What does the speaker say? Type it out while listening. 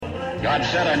God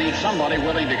said, I need somebody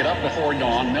willing to get up before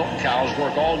dawn, milk cows,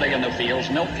 work all day in the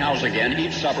fields, milk cows again,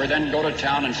 eat supper, then go to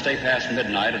town and stay past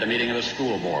midnight at a meeting of the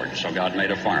school board. So God made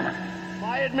a farmer.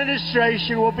 My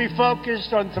administration will be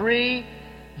focused on three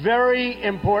very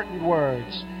important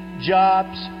words: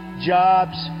 jobs,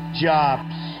 jobs,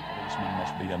 jobs. A policeman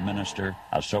must be a minister,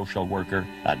 a social worker,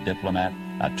 a diplomat,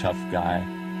 a tough guy,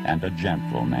 and a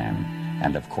gentleman.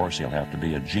 And of course he'll have to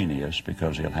be a genius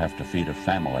because he'll have to feed a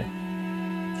family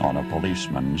on a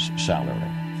policeman's salary.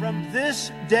 From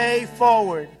this day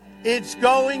forward, it's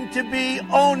going to be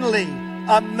only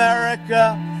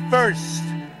America first.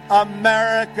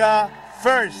 America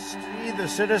first. We, the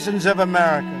citizens of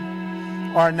America,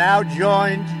 are now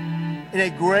joined in a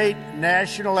great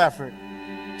national effort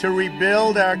to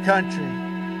rebuild our country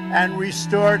and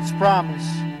restore its promise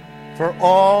for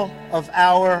all of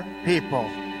our people.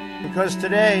 Because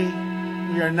today,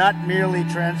 we are not merely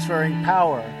transferring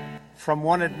power from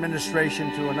one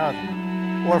administration to another,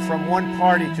 or from one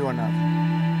party to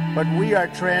another, but we are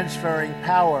transferring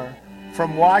power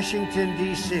from Washington,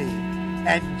 D.C.,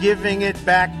 and giving it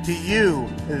back to you,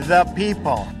 the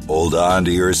people. Hold on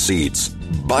to your seats.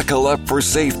 Buckle up for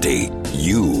safety.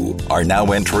 You are now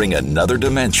entering another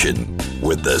dimension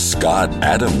with The Scott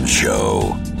Adams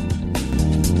Show.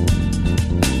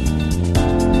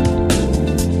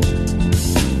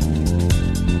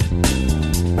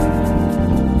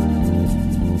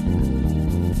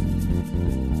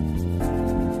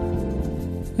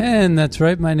 And that's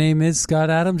right. My name is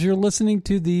Scott Adams. You're listening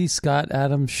to the Scott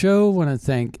Adams Show. I want to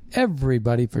thank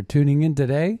everybody for tuning in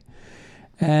today.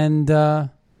 And, I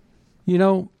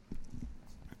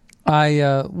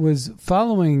was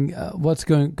following what's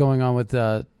going on with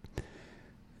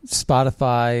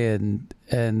Spotify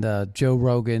and Joe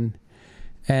Rogan.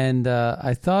 And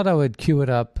I thought I would cue it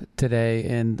up today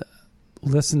and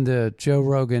listen to Joe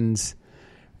Rogan's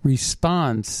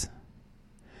response,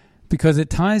 because it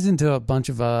ties into a bunch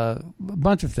of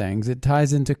things. It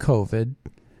ties into COVID,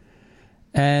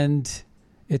 and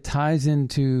it ties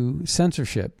into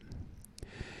censorship.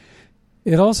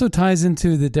 It also ties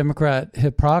into the Democrat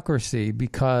hypocrisy,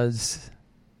 because,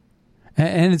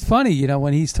 and it's funny,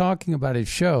 when he's talking about his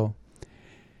show,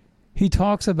 he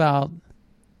talks about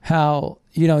how,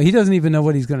 he doesn't even know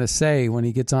what he's going to say when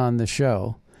he gets on the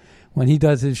show. When he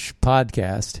does his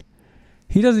podcast,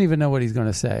 he doesn't even know what he's going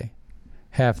to say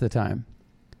half the time.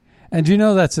 And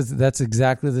that's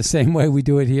exactly the same way we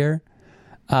do it here.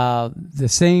 The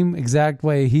same exact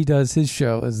way he does his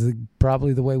show is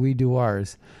probably the way we do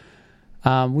ours.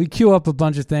 We queue up a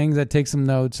bunch of things. I take some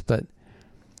notes, but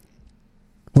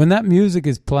when that music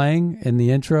is playing in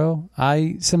the intro,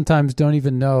 I sometimes don't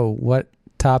even know what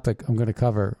topic I'm going to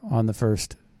cover on the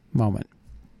first moment.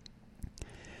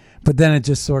 But then it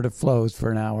just sort of flows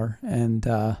for an hour,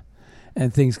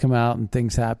 and things come out and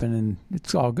things happen, and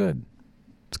it's all good.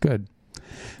 It's good.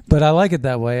 But I like it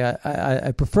that way.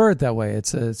 I prefer it that way.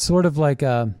 It's sort of like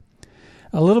a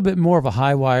little bit more of a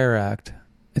high wire act.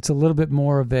 It's a little bit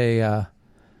more of a,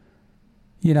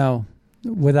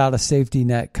 without a safety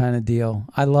net kind of deal.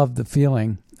 I love the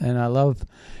feeling, and I love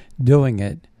doing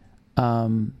it.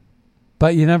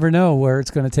 But you never know where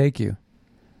it's going to take you.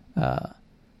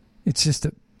 It's just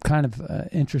a kind of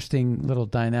interesting little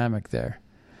dynamic there.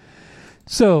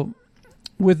 So,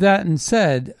 with that and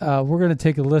said, we're going to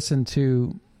take a listen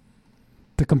to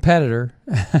the competitor.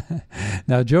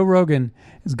 Now, Joe Rogan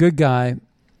is a good guy.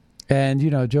 And,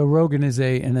 Joe Rogan is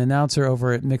an announcer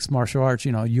over at Mixed Martial Arts,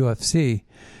 UFC.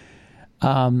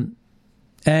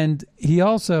 And he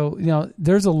also,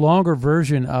 there's a longer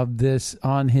version of this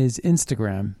on his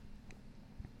Instagram.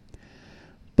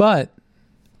 But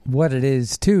what it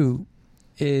is, too,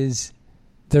 is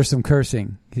there's some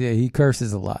cursing. He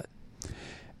curses a lot.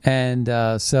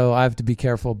 And so I have to be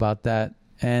careful about that.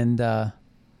 And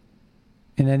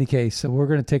in any case, so we're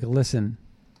going to take a listen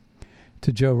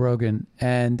to Joe Rogan.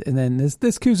 And then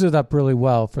this cues it up really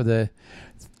well for the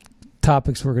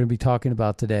topics we're going to be talking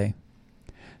about today.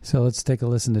 So let's take a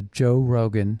listen to Joe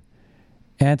Rogan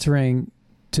answering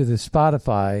to the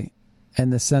Spotify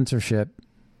and the censorship.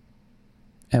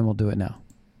 And we'll do it now.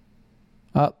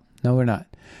 Oh, no, we're not.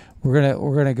 We're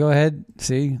gonna go ahead.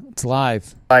 See, it's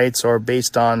live. Bites are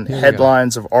based on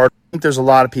headlines of art. I think there's a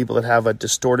lot of people that have a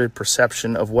distorted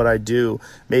perception of what I do,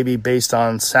 maybe based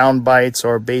on sound bites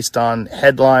or based on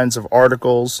headlines of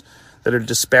articles that are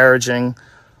disparaging.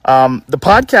 The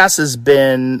podcast has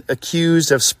been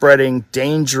accused of spreading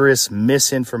dangerous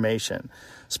misinformation.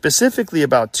 specifically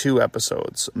about 2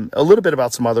 episodes, a little bit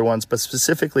about some other ones, but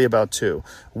specifically about 2.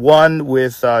 One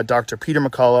with Dr. Peter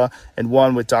McCullough and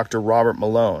one with Dr. Robert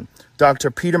Malone. Dr.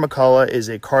 Peter McCullough is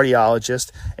a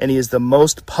cardiologist, and he is the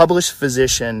most published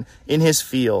physician in his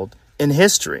field in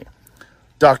history.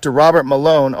 Dr. Robert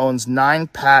Malone owns 9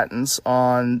 patents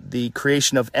on the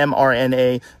creation of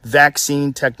mRNA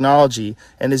vaccine technology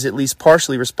and is at least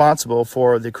partially responsible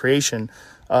for the creation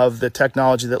of the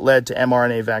technology that led to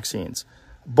mRNA vaccines.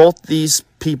 Both these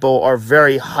people are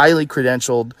very highly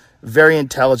credentialed, very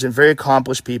intelligent, very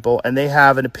accomplished people, and they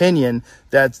have an opinion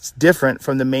that's different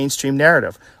from the mainstream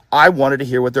narrative. I wanted to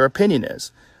hear what their opinion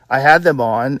is. I had them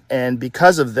on, and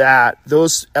because of that,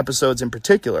 those episodes in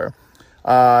particular,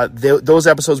 those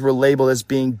episodes were labeled as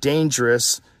being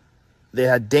dangerous. They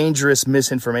had dangerous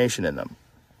misinformation in them.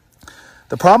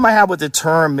 The problem I have with the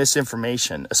term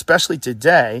misinformation, especially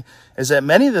today, is that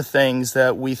many of the things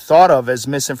that we thought of as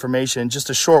misinformation just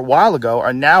a short while ago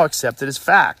are now accepted as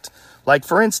fact. Like,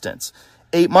 for instance,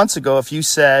 8 months ago, if you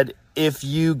said, if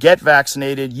you get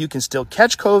vaccinated, you can still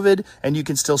catch COVID and you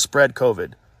can still spread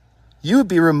COVID, you would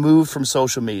be removed from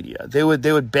social media. They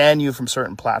would ban you from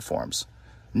certain platforms.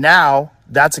 Now,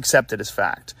 that's accepted as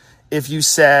fact. If you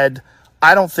said,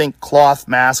 I don't think cloth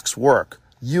masks work,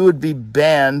 you would be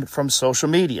banned from social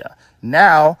media.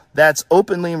 Now, that's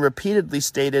openly and repeatedly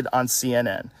stated on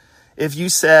CNN. If you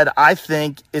said, I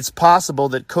think it's possible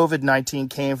that COVID-19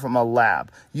 came from a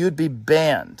lab, you'd be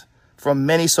banned from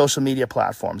many social media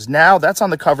platforms. Now, that's on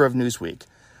the cover of Newsweek.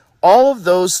 All of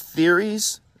those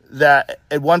theories that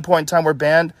at one point in time were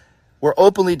banned were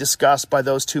openly discussed by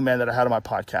those 2 men that I had on my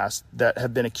podcast that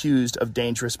have been accused of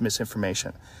dangerous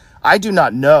misinformation. I do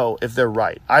not know if they're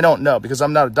right. I don't know, because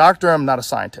I'm not a doctor, I'm not a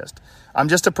scientist. I'm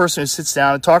just a person who sits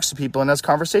down and talks to people and has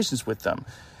conversations with them.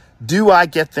 Do I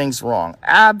get things wrong?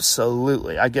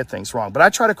 Absolutely, I get things wrong, but I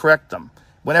try to correct them.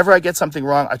 Whenever I get something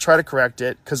wrong, I try to correct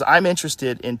it because I'm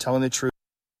interested in telling the truth.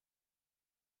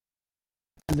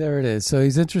 There it is. So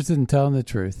he's interested in telling the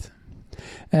truth.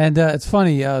 And it's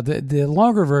funny, the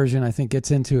longer version, I think,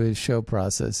 gets into his show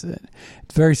process.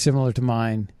 It's very similar to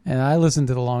mine, and I listened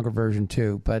to the longer version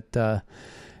too, but it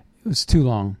was too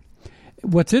long.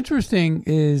 What's interesting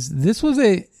is this was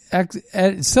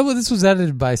some of this was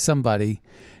edited by somebody,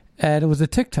 and it was a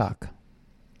TikTok.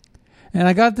 And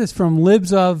I got this from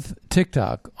Libs of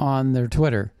TikTok on their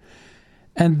Twitter.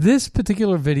 And this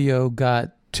particular video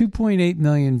got 2.8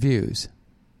 million views.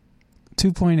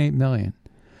 2.8 million.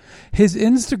 His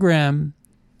Instagram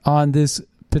on this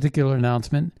particular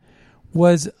announcement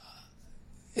was,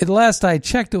 at last I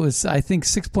checked, it was, I think,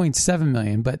 6.7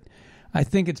 million, but I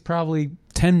think it's probably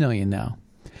 10 million now.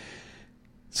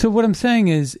 So what I'm saying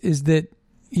is that,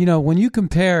 you know, when you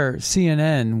compare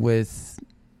CNN with,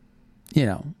 you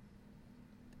know,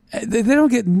 they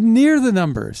don't get near the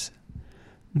numbers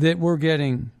that we're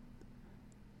getting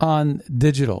on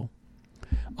digital,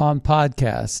 on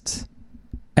podcasts,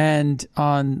 and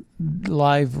on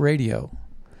live radio.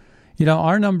 You know,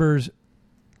 our numbers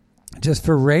just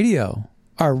for radio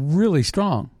are really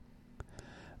strong.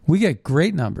 We get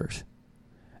great numbers.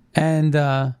 And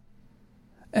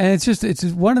it's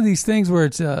one of these things where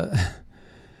it's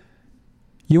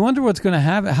you wonder what's going to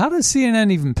happen. How does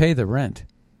CNN even pay the rent?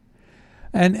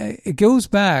 And it goes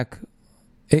back,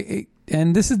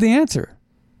 and this is the answer.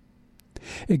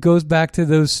 It goes back to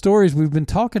those stories we've been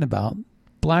talking about,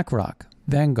 BlackRock,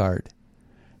 Vanguard,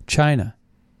 China,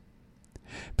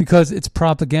 because it's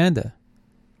propaganda.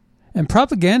 And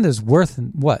propaganda is worth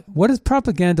what? What is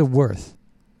propaganda worth?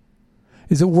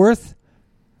 Is it worth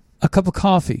a cup of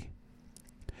coffee?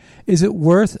 Is it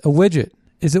worth a widget?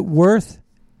 Is it worth,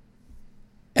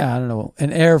 I don't know,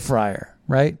 an air fryer,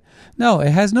 right? No, it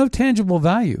has no tangible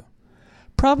value.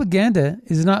 Propaganda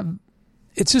is not,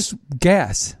 it's just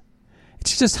gas.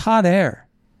 It's just hot air.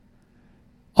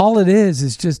 All it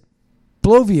is just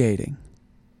bloviating.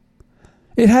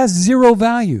 It has zero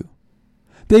value.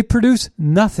 They produce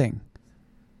nothing.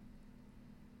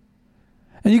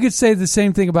 And you could say the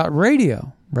same thing about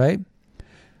radio, right?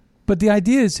 But the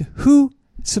idea is, who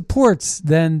supports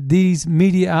then these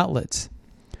media outlets?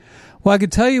 Well, I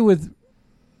could tell you with,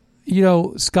 you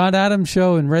know, Scott Adams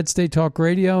Show and Red State Talk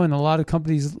Radio and a lot of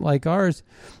companies like ours,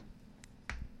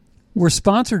 we're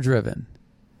sponsor driven.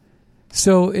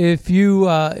 So if you,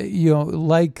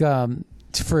 like,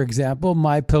 for example,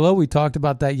 MyPillow, we talked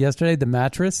about that yesterday, the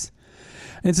mattress.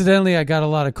 Incidentally, I got a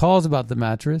lot of calls about the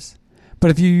mattress. But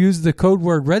if you use the code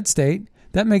word Red State,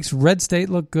 that makes Red State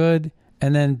look good.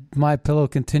 And then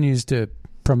MyPillow continues to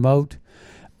promote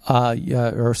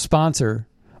or sponsor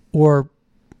or,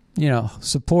 you know,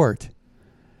 support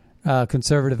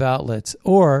conservative outlets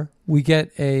or we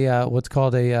get a what's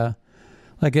called a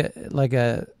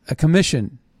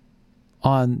commission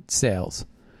on sales.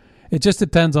 It just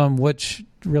depends on which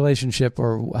relationship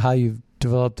or how you've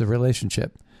developed the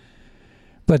relationship.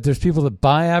 But there's people that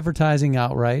buy advertising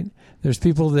outright. There's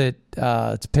people that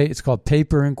it's called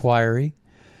pay-per inquiry,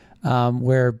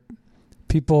 where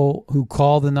people who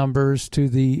call the numbers to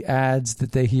the ads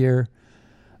that they hear,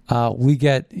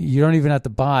 you don't even have to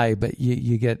buy, but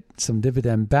you get some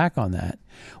dividend back on that.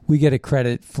 We get a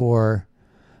credit for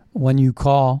when you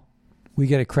call, we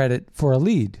get a credit for a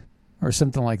lead or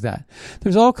something like that.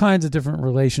 There's all kinds of different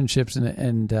relationships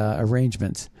and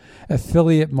arrangements.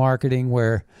 Affiliate marketing,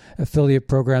 where affiliate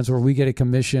programs where we get a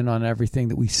commission on everything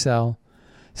that we sell,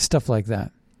 stuff like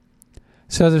that.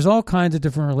 So there's all kinds of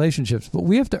different relationships, but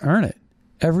we have to earn it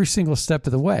every single step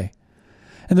of the way.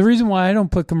 And the reason why I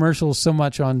don't put commercials so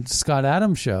much on Scott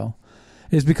Adams Show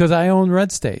is because I own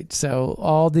Red State. So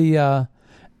all the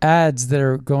ads that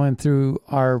are going through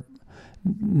our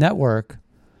network,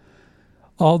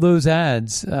 all those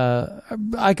ads,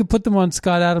 I could put them on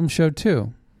Scott Adams Show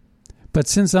too. But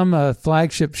since I'm a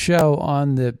flagship show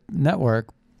on the network,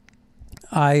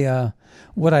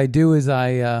 what I do is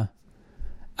I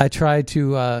try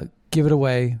to give it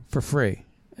away for free,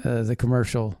 the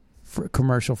commercial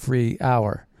free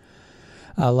hour.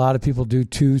 A lot of people do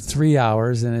 2-3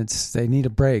 hours, and they need a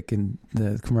break, and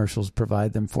the commercials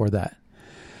provide them for that.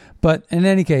 But in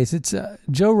any case, it's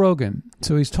Joe Rogan.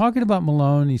 So he's talking about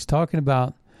Malone. He's talking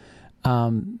about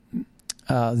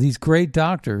these great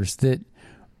doctors that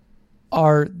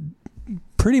are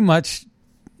pretty much,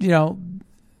 they're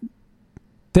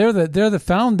the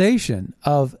foundation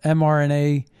of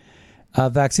mRNA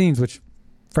vaccines, which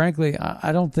frankly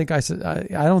I don't think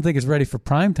it's ready for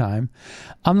prime time.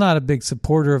 I'm not a big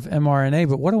supporter of mRNA,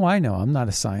 but what do I know? I'm not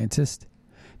a scientist.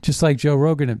 Just like Joe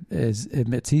Rogan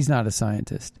admits he's not a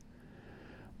scientist.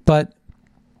 But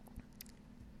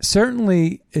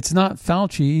certainly it's not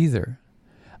Fauci either.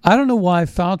 I don't know why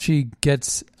Fauci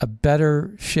gets a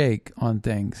better shake on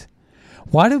things.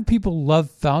 Why do people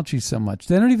love Fauci so much?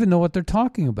 They don't even know what they're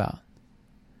talking about.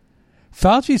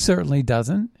 Fauci certainly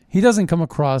doesn't. He doesn't come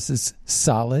across as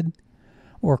solid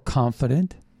or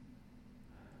confident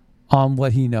on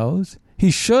what he knows. He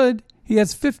should. He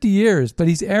has 50 years, but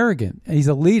he's arrogant, and he's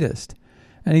elitist,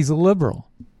 and he's a liberal,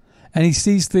 and he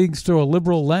sees things through a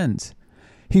liberal lens.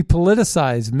 He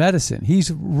politicized medicine.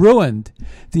 He's ruined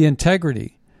the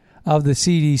integrity of the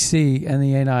CDC and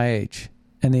the NIH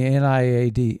and the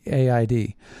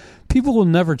NIAID. People will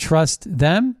never trust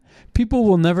them. People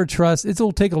will never trust. It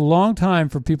will take a long time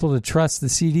for people to trust the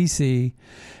CDC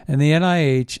and the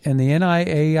NIH and the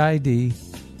NIAID.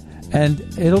 And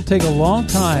it'll take a long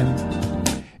time.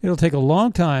 It'll take a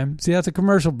long time. See, that's a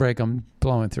commercial break I'm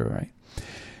blowing through, right?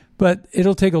 But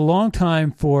it'll take a long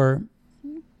time for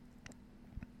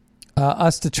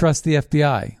us to trust the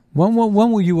FBI. When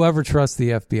will you ever trust the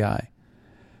FBI? A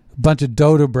bunch of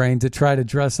dodo brains that try to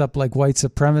dress up like white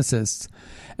supremacists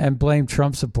and blame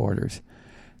Trump supporters.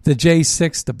 The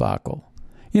J6 debacle.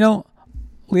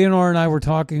 Leonore and I were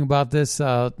talking about this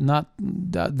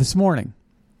this morning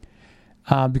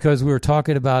because we were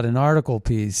talking about an article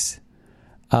piece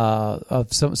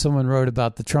of someone wrote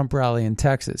about the Trump rally in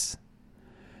Texas.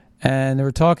 And they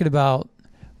were talking about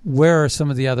where are some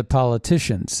of the other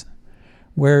politicians.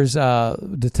 Where's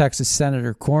the Texas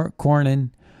Senator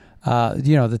Cornyn,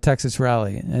 the Texas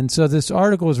rally. And so this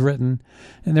article was written,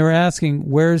 and they were asking,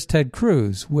 where's Ted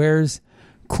Cruz? Where's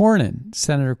Cornyn,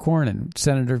 Senator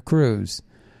Cruz?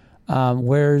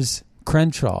 Where's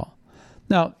Crenshaw?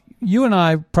 Now, you and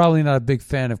I probably not a big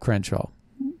fan of Crenshaw.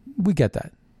 We get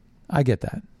that. I get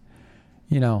that.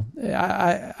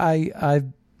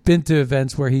 I've been to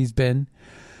events where he's been,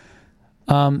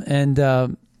 but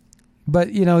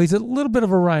he's a little bit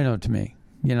of a rhino to me,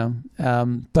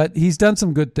 but he's done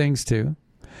some good things too.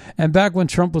 And back when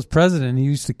Trump was president, he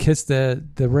used to kiss the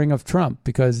ring of Trump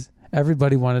because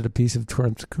everybody wanted a piece of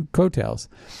Trump's coattails.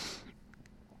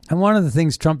 And one of the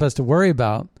things Trump has to worry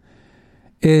about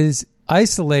is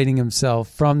isolating himself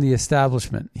from the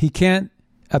establishment. He can't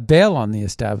bail on the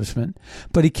establishment,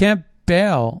 but he can't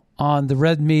bail on the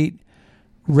red meat,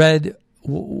 red,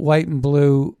 white, and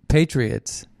blue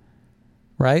patriots,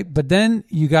 right? But then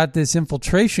you got this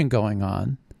infiltration going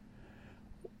on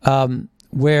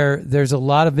where there's a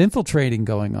lot of infiltrating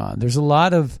going on. There's a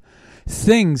lot of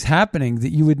things happening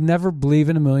that you would never believe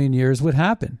in a million years would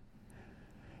happen.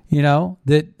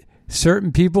 That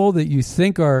certain people that you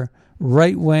think are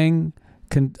right-wing,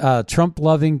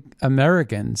 Trump-loving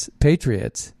Americans,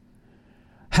 patriots,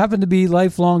 happen to be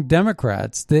lifelong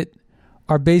Democrats that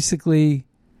are basically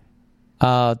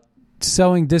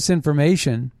sowing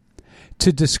disinformation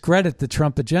to discredit the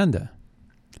Trump agenda.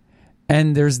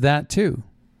 And there's that too.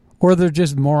 Or they're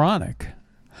just moronic.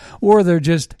 Or they're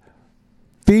just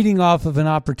feeding off of an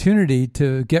opportunity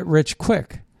to get rich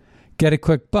quick, get a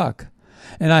quick buck.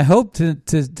 And I hope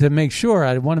to make sure,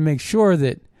 I want to make sure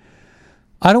that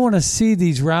I don't want to see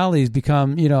these rallies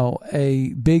become,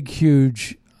 a big,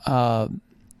 huge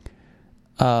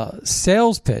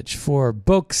sales pitch for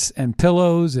books and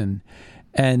pillows and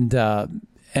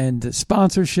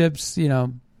sponsorships.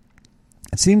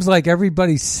 It seems like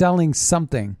everybody's selling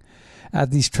something at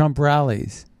these Trump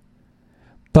rallies.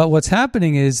 But what's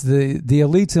happening is the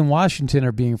elites in Washington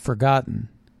are being forgotten.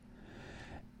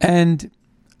 And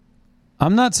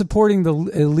I'm not supporting the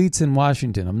elites in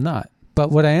Washington. I'm not. But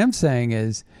what I am saying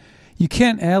is you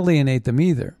can't alienate them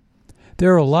either.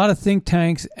 There are a lot of think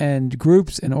tanks and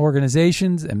groups and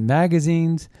organizations and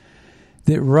magazines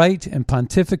that write and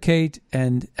pontificate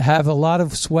and have a lot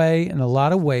of sway and a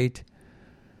lot of weight,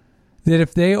 that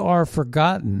if they are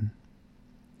forgotten,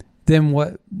 then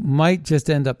what might just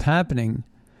end up happening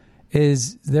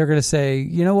is they're going to say,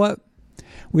 you know what?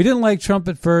 We didn't like Trump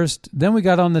at first. Then we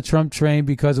got on the Trump train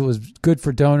because it was good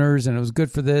for donors and it was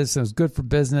good for this, and it was good for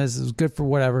business, it was good for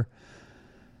whatever.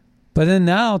 But then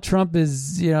now Trump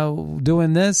is,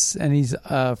 doing this, and he's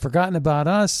forgotten about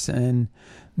us. And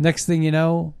next thing you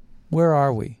know, where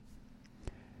are we?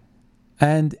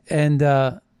 And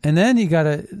then you got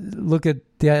to look at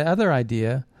the other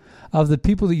idea of the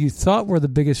people that you thought were the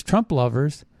biggest Trump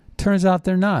lovers. Turns out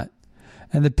they're not.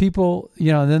 And the people,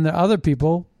 and then there are other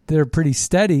people that are pretty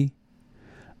steady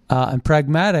and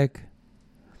pragmatic.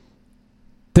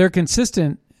 They're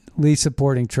consistently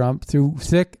supporting Trump through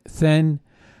thick, thin,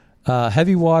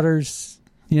 heavy waters,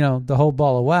 the whole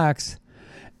ball of wax,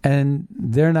 and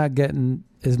they're not getting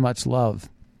as much love.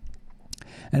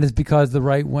 And it's because the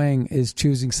right wing is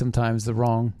choosing sometimes the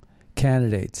wrong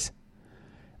candidates,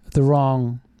 the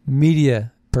wrong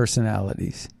media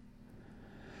personalities.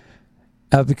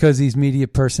 Because these media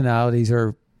personalities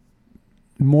are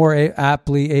more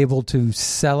aptly able to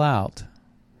sell out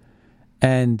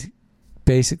and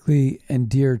basically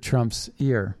endear Trump's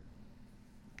ear.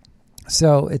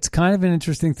 So it's kind of an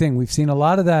interesting thing. We've seen a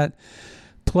lot of that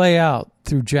play out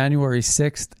through January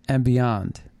 6th and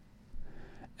beyond.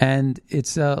 And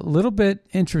it's a little bit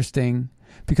interesting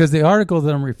because the article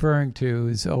that I'm referring to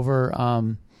is over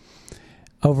on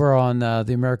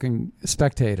the American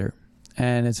Spectator.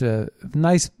 And it's a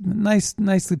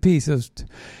nicely piece. It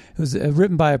was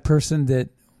written by a person that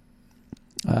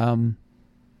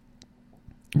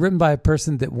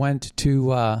went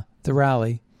to the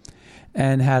rally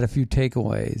and had a few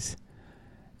takeaways.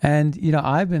 And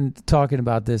I've been talking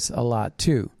about this a lot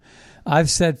too. I've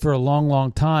said for a long,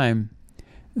 long time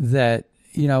that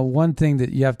one thing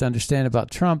that you have to understand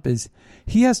about Trump is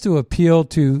he has to appeal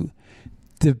to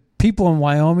the people in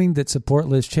Wyoming that support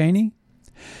Liz Cheney.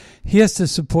 He has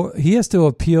to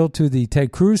appeal to the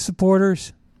Ted Cruz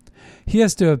supporters. He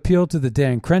has to appeal to the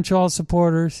Dan Crenshaw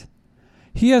supporters.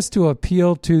 He has to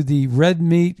appeal to the red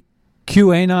meat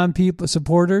QAnon people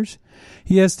supporters.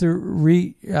 He has to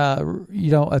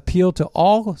appeal to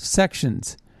all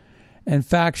sections and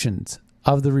factions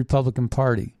of the Republican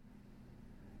Party.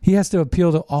 He has to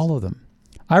appeal to all of them.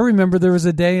 I remember there was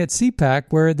a day at CPAC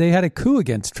where they had a coup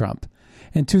against Trump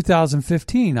in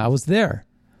 2015. I was there.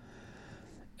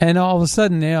 And all of a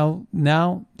sudden, now,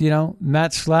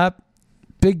 Matt Schlapp,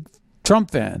 big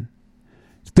Trump fan.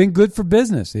 It's been good for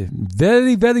business.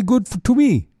 Very, very good to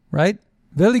me, right?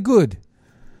 Very good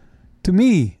to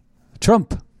me,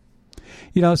 Trump.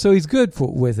 So he's good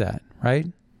with that, right?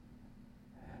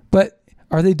 But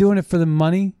are they doing it for the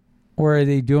money, or are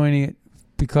they doing it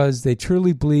because they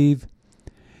truly believe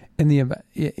in the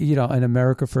in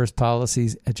America First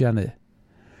policies agenda?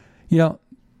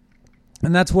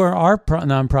 And that's where our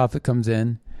nonprofit comes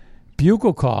in.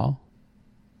 Bugle Call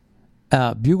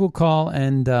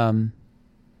and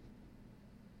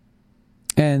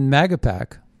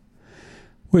MAGAPAC,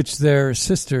 which they're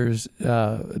sisters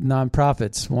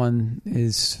nonprofits. One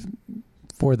is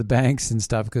for the banks and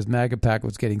stuff because MAGAPAC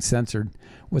was getting censored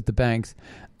with the banks.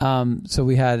 So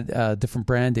we had different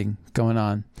branding going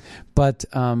on. But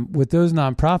with those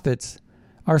nonprofits,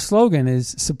 our slogan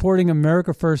is supporting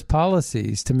America First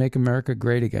policies to make America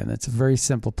great again. It's a very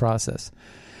simple process.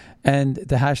 And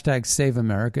the hashtag Save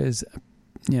America is,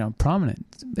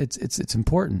 prominent. It's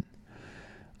important.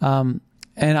 And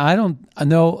I don't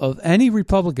know of any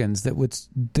Republicans that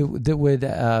would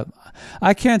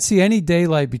I can't see any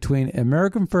daylight between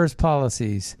American First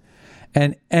policies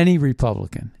and any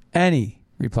Republican.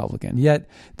 Yet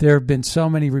there have been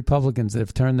so many Republicans that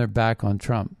have turned their back on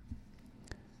Trump.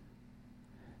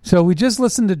 So we just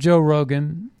listened to Joe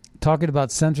Rogan talking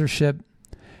about censorship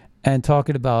and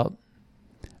talking about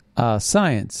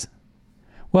science.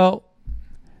 Well,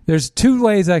 there's two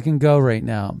ways I can go right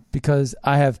now because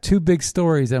I have two big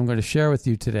stories that I'm going to share with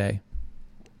you today.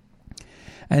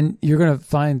 And you're going to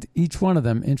find each one of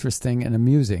them interesting and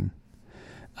amusing.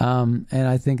 And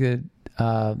I think that,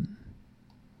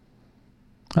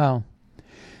 well,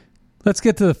 let's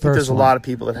get to the first one. There's a lot of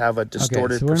people that have a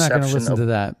distorted so we're not going to listen to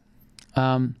that.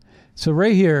 So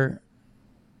right here,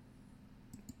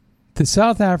 the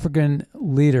South African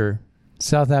leader,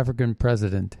 South African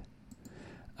president,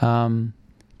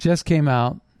 just came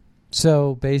out.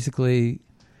 So basically,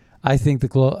 I think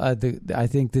I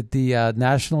think that the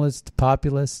nationalists,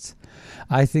 populists,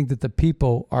 I think that the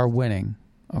people are winning.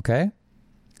 Okay,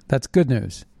 that's good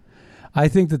news. I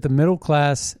think that the middle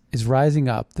class is rising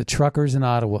up. The truckers in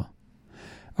Ottawa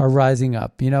are rising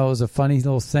up. You know, it was a funny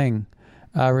little thing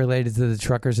related to the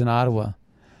truckers in Ottawa.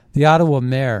 The Ottawa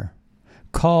mayor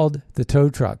called the tow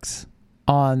trucks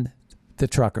on the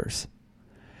truckers,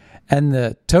 and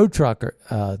the tow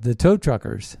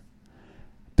truckers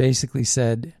basically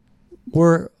said,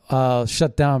 "We're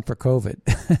shut down for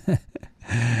COVID,"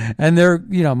 and they're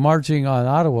marching on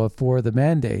Ottawa for the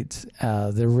mandates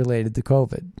that are related to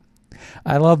COVID.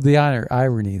 I love the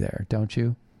irony there, don't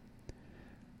you?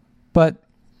 But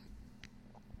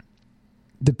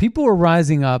the people are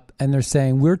rising up and they're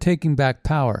saying, we're taking back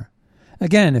power.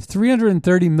 Again, if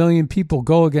 330 million people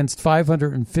go against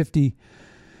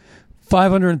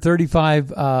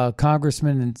 535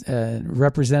 congressmen and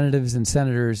representatives and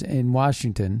senators in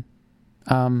Washington,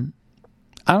 I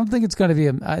don't think it's going to be,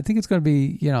 I think it's going to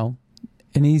be,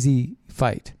 an easy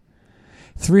fight.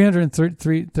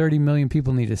 330 million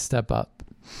people need to step up,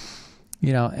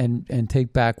 and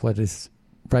take back what is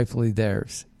rightfully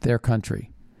theirs, their country.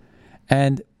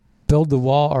 And build the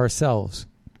wall ourselves,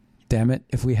 damn it,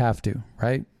 if we have to,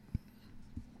 right?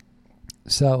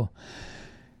 So,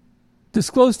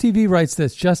 Disclosed TV writes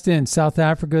this, just in South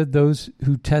Africa, those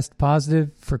who test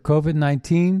positive for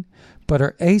COVID-19 but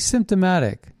are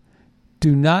asymptomatic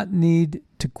do not need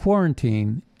to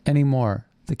quarantine anymore,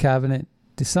 the cabinet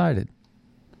decided.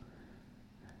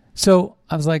 So,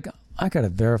 I was like, I got to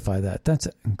verify that. That's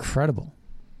incredible.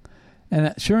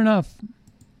 And sure enough,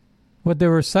 what they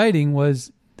were citing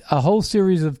was a whole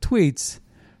series of tweets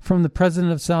from the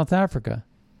president of South Africa.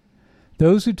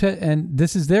 Those who and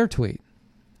this is their tweet.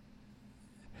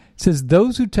 It says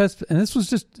those who test, and this was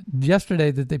just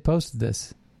yesterday that they posted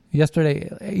this,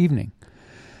 yesterday evening.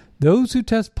 Those who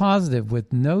test positive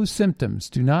with no symptoms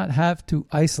do not have to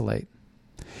isolate.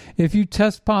 If you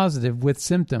test positive with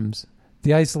symptoms,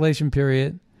 the isolation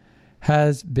period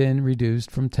has been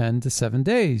reduced from 10 to 7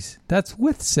 days. That's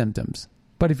with symptoms.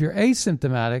 But if you're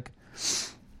asymptomatic,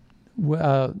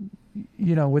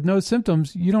 with no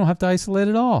symptoms, you don't have to isolate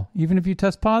at all, even if you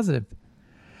test positive.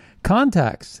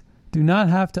 Contacts do not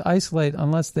have to isolate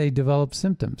unless they develop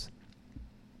symptoms.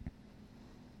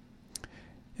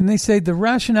 And they say the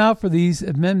rationale for these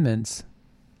amendments,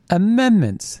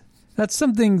 that's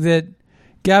something that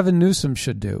Gavin Newsom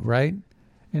should do, right?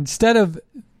 Instead of,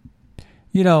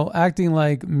 acting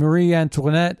like Marie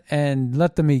Antoinette and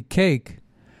let them eat cake,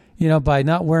 by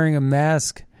not wearing a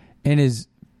mask in his,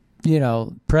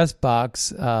 press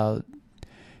box, at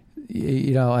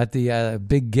the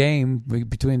big game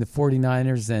between the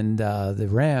 49ers and the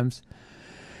Rams.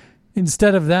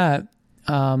 Instead of that,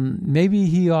 maybe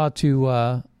he ought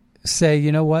to say,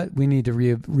 you know what, we need to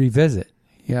revisit.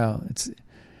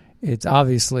 It's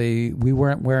obviously we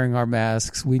weren't wearing our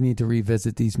masks. We need to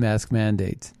revisit these mask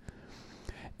mandates.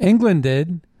 England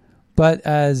did. But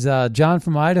as John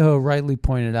from Idaho rightly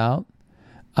pointed out,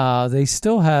 they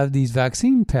still have these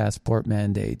vaccine passport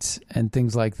mandates and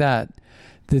things like that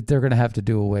they're going to have to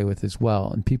do away with as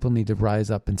well. And people need to rise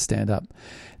up and stand up.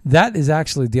 That is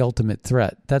actually the ultimate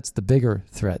threat. That's the bigger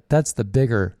threat. That's the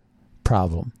bigger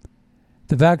problem.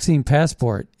 The vaccine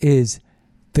passport is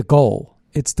the goal.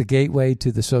 It's the gateway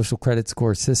to the social credit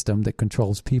score system that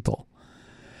controls people.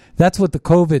 That's what the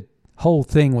COVID whole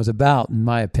thing was about, in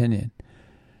my opinion.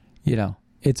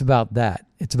 It's about that.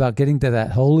 It's about getting to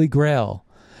that holy grail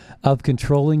of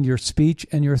controlling your speech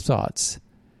and your thoughts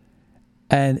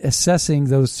and assessing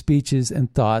those speeches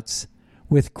and thoughts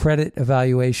with credit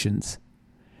evaluations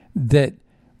that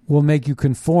will make you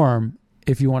conform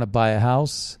if you want to buy a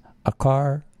house, a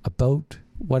car, a boat,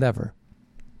 whatever.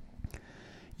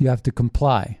 You have to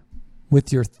comply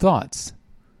with your thoughts.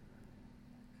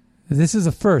 This is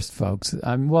a first, folks.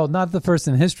 Not the first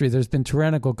in history. There's been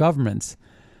tyrannical governments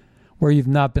where you've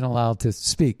not been allowed to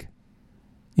speak.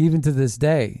 Even to this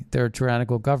day, there are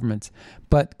tyrannical governments.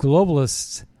 But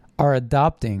globalists are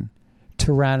adopting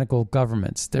tyrannical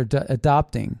governments. They're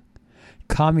adopting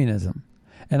communism.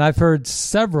 And I've heard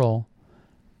several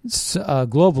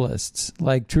globalists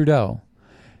like Trudeau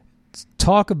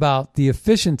talk about the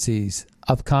efficiencies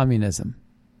of communism.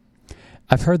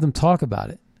 I've heard them talk about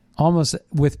it almost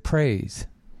with praise.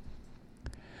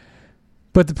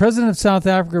 But the president of South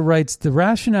Africa writes, the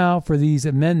rationale for these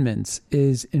amendments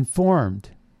is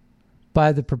informed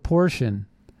by the proportion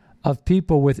of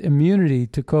people with immunity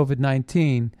to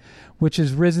COVID-19, which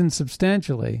has risen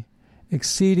substantially,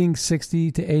 exceeding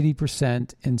 60 to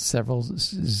 80% in several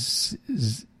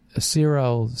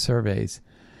sero surveys.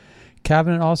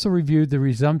 Cabinet also reviewed the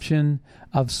resumption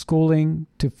of schooling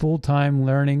to full-time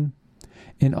learning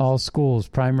in all schools,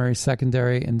 primary,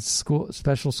 secondary, and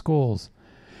special schools.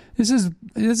 This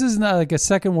is not like a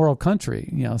second world country.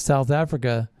 You know, South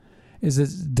Africa is a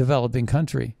developing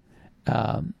country.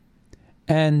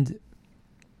 And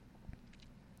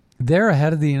they're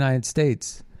ahead of the United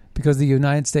States because the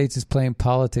United States is playing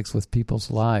politics with people's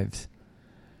lives.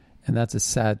 And that's a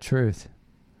sad truth.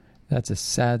 That's a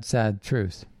sad, sad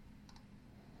truth.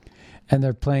 And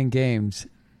they're playing games,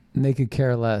 and they could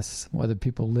care less whether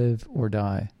people live or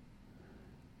die.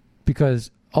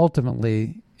 Because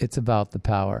ultimately, it's about the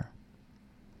power.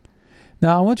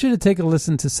 Now, I want you to take a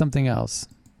listen to something else,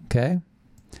 okay?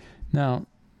 Now,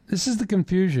 this is the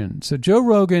confusion. So Joe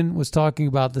Rogan was talking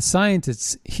about the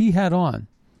scientists he had on.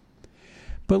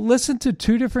 But listen to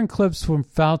two different clips from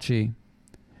Fauci.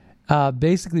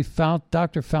 Basically,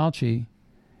 Dr. Fauci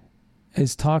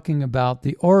is talking about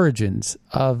the origins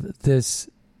of this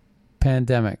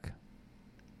pandemic,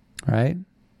 right?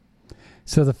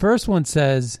 So the first one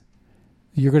says,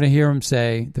 you're going to hear him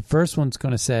say, the first one's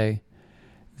going to say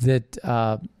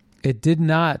that it did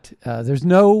not, there's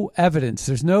no evidence,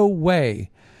 there's no way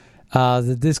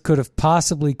that this could have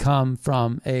possibly come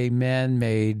from a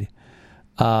man-made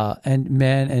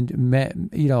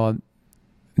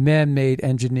man-made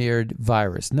engineered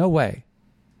virus. No way.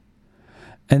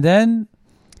 And then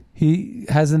he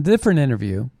has a different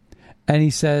interview, and he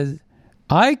says,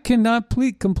 I cannot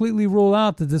completely rule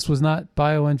out that this was not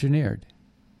bioengineered.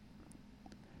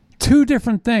 Two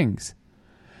different things.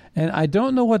 And I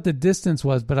don't know what the distance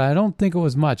was, but I don't think it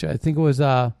was much. I think it was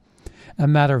a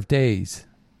matter of days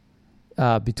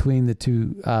between the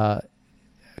two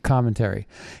commentary.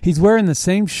 He's wearing the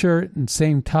same shirt and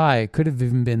same tie. It could have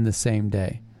even been the same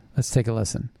day. Let's take a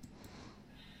listen.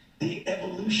 The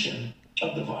evolution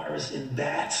of the virus in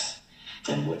bats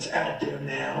and what's out there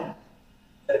now,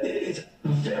 it's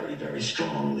very, very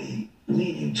strongly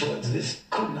leaning towards this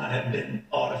could not have been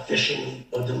artificially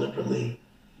or deliberately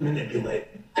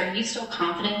manipulated. Are you still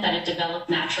confident that it developed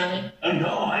naturally?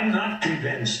 No, I'm not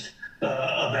convinced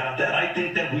about that. I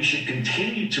think that we should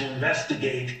continue to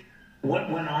investigate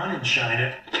what went on in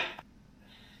China.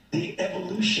 The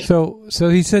evolution. So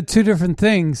he said two different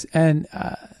things, and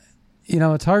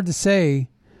it's hard to say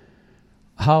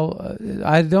how.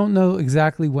 I don't know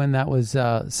exactly when that was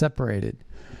separated,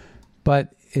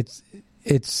 but it's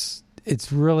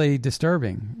really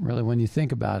disturbing, really, when you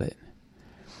think about it.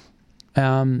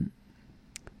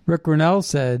 Rick Grinnell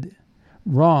said,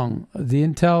 wrong. The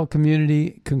intel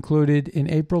community concluded in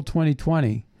April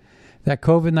 2020 that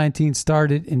COVID-19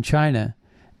 started in China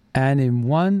and in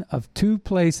one of two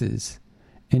places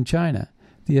in China.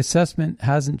 The assessment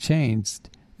hasn't changed.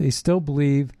 They still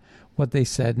believe what they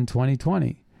said in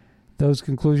 2020. Those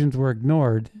conclusions were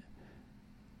ignored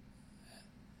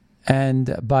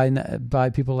and by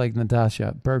people like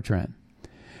Natasha Bertrand.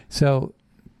 So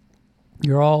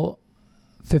you're all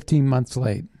 15 months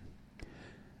late.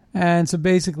 And so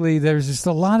basically there's just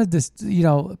a lot of this,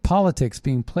 politics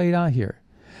being played out here.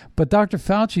 But Dr.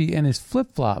 Fauci and his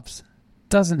flip-flops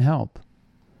doesn't help.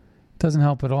 Doesn't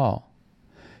help at all.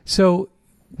 So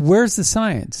where's the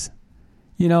science?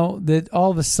 That all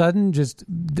of a sudden just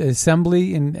the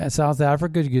assembly in South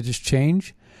Africa, you could just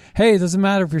change. Hey, it doesn't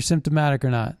matter if you're symptomatic or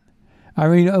not. I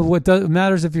mean, what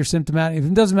matters if you're symptomatic?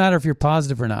 It doesn't matter if you're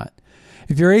positive or not.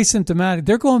 If you're asymptomatic,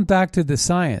 they're going back to the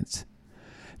science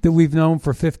that we've known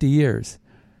for 50 years.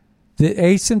 The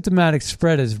asymptomatic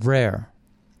spread is rare.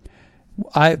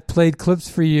 I played clips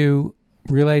for you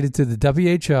related to the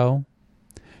WHO.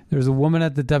 There's a woman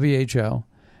at the WHO,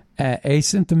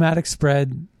 asymptomatic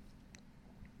spread,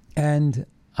 and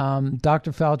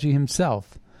Dr. Fauci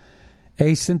himself,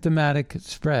 asymptomatic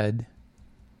spread.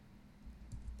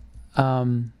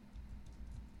 I'm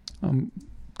going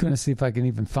to see if I can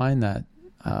even find that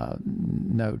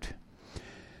note.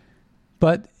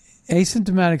 But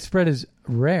asymptomatic spread is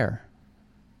rare.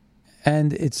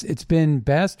 And it's been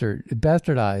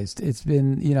bastardized. It's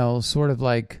been, sort of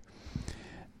like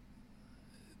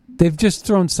they've just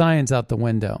thrown science out the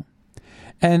window.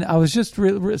 And I was just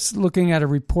looking at a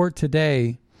report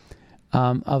today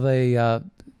of a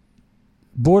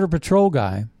Border Patrol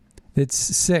guy that's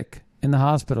sick in the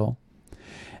hospital.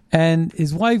 And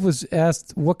his wife was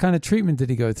asked, what kind of treatment did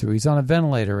he go through? He's on a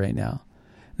ventilator right now.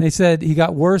 And they said he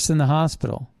got worse in the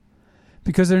hospital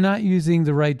because they're not using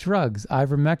the right drugs,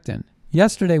 ivermectin.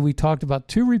 Yesterday, we talked about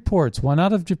 2 reports, one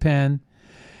out of Japan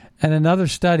and another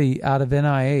study out of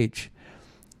NIH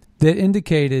that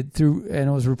indicated and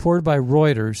it was reported by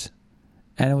Reuters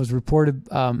and it was reported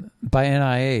by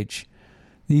NIH.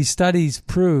 These studies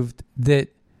proved that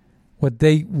what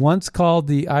they once called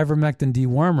the ivermectin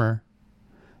dewormer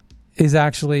is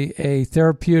actually a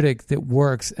therapeutic that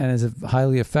works and is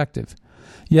highly effective.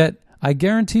 Yet, I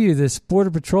guarantee you this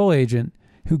Border Patrol agent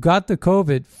who got the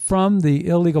COVID from the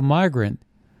illegal migrant,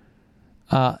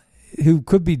 who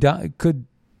could be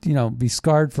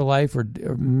scarred for life or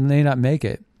may not make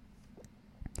it,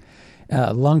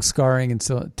 lung scarring and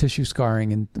so tissue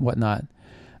scarring and whatnot.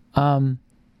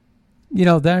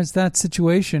 There's that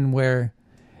situation where,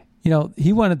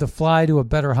 he wanted to fly to a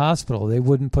better hospital. They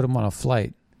wouldn't put him on a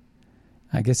flight.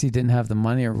 I guess he didn't have the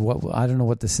money or what. I don't know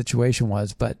what the situation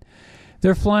was, but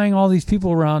they're flying all these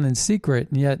people around in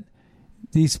secret, and yet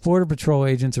these Border Patrol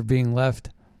agents are being left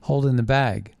holding the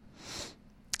bag.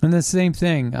 And the same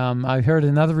thing, I heard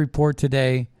another report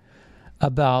today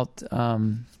about,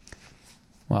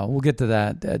 we'll get to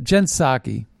that. Jen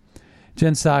Psaki.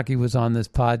 Jen Psaki was on this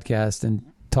podcast and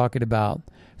talking about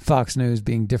Fox News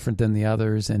being different than the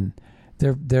others, and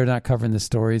they're not covering the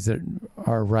stories that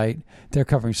are right. They're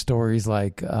covering stories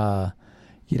like, high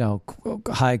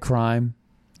crime,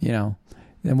 And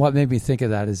what made me think of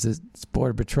that is this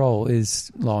Border Patrol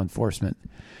is law enforcement.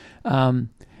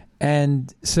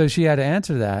 And so she had to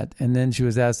answer that, and then she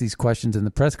was asked these questions in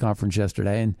the press conference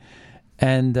yesterday,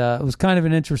 and it was kind of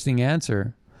an interesting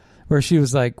answer, where she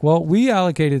was like, "Well, we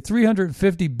allocated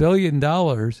 $350 billion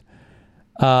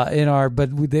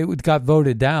but they got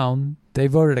voted down. They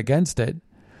voted against it."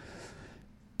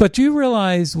 But you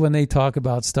realize when they talk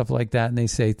about stuff like that, and they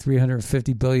say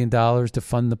 $350 billion to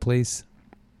fund the police,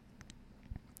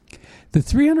 the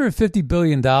 $350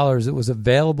 billion that was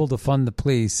available to fund the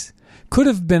police could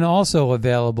have been also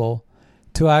available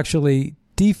to actually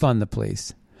defund the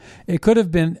police. It could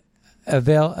have been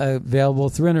available.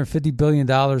 $350 billion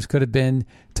could have been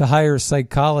to hire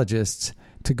psychologists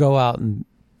to go out and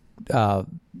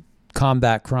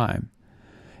combat crime.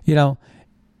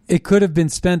 It could have been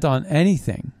spent on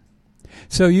anything.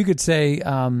 So you could say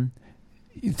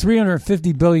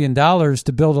 $350 billion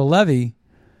to build a levee,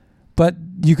 but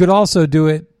you could also do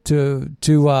it to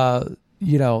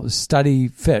study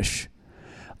fish.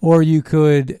 Or you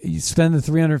could spend the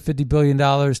 $350 billion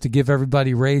to give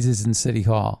everybody raises in City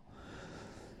Hall.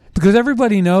 Because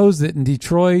everybody knows that in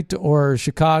Detroit or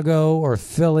Chicago or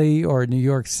Philly or New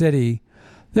York City,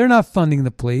 they're not funding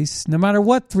the police, no matter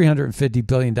what $350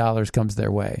 billion comes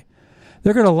their way.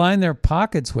 They're going to line their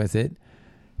pockets with it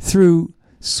through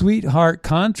sweetheart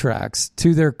contracts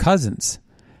to their cousins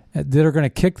that are going to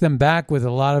kick them back with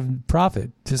a lot of profit.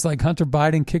 Just like Hunter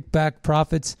Biden kicked back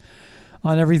profits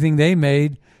on everything they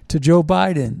made to Joe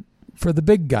Biden for the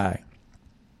big guy.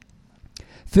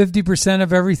 50%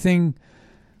 of everything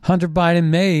Hunter Biden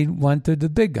made went to the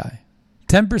big guy.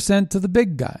 10% to the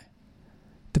big guy,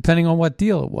 depending on what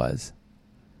deal it was.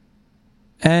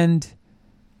 And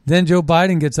then Joe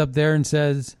Biden gets up there and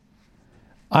says,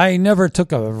 "I never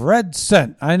took a red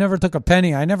cent. I never took a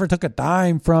penny. I never took a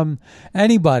dime from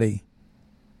anybody.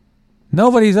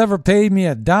 Nobody's ever paid me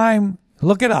a dime.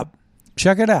 Look it up.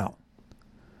 Check it out."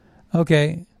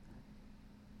 Okay,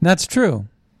 that's true.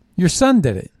 Your son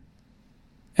did it.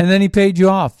 And then he paid you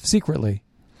off secretly.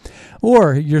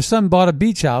 Or your son bought a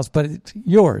beach house, but it's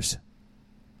yours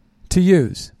to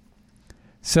use.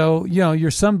 So,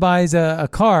 your son buys a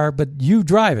car, but you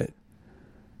drive it.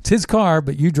 It's his car,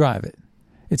 but you drive it.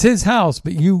 It's his house,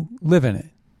 but you live in it.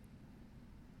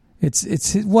 It's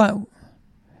his, what?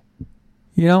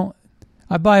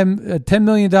 I buy a $10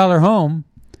 million home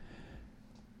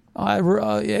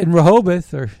in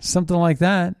Rehoboth or something like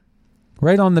that,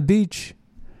 right on the beach,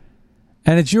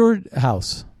 and it's your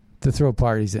house to throw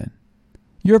parties in.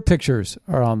 Your pictures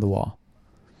are on the wall.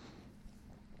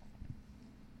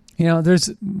 There's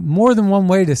more than one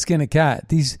way to skin a cat.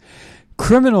 These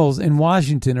criminals in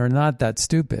Washington are not that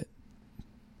stupid.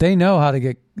 They know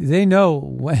they know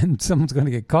when someone's going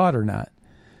to get caught or not.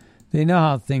 They know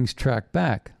how things track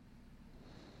back.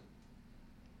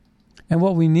 And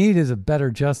what we need is a better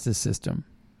justice system.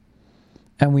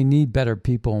 And we need better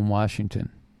people in Washington.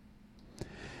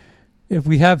 If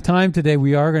we have time today,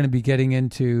 we are going to be getting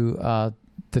into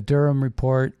the Durham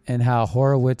report and how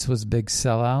Horowitz was a big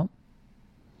sellout.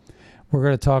 We're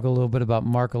going to talk a little bit about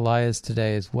Mark Elias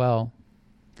today as well.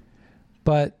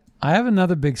 But I have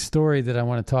another big story that I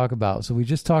want to talk about. So we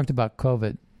just talked about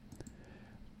COVID.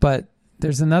 But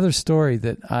there's another story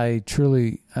that I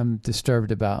truly am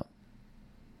disturbed about.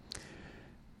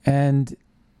 And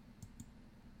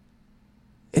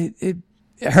it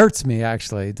hurts me,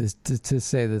 actually, to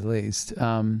say the least.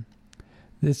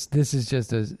 This is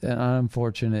just an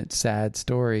unfortunate, sad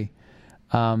story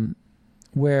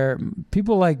where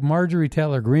people like Marjorie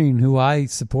Taylor Greene, who I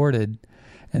supported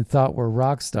and thought were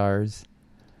rock stars,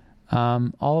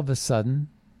 all of a sudden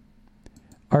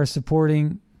are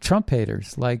supporting Trump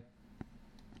haters like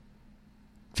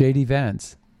J.D.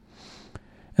 Vance.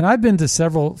 And I've been to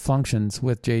several functions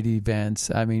with J.D.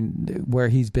 Vance, I mean, where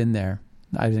he's been there.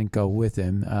 I didn't go with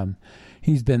him.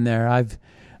 He's been there.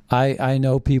 I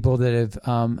know people that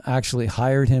have actually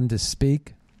hired him to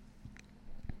speak.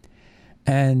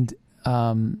 And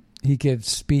he gives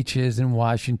speeches in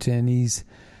Washington. He's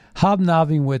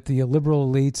hobnobbing with the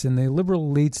liberal elites and the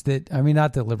liberal elites that, I mean,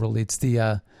 not the liberal elites,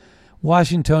 the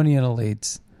Washingtonian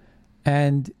elites.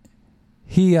 And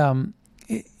he,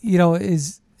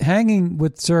 is hanging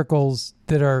with circles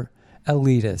that are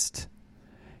elitist.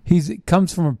 He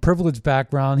comes from a privileged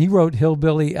background. He wrote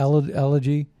Hillbilly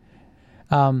Elegy.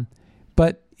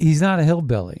 But he's not a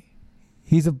hillbilly.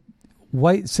 He's a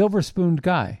white, silver-spooned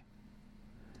guy.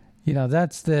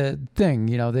 That's the thing.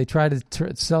 They try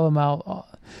to sell him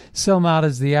out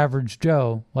as the average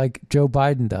Joe, like Joe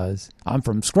Biden does. I'm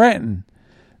from Scranton.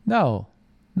 No,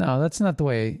 that's not the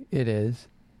way it is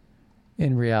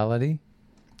in reality.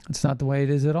 It's not the way it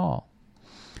is at all.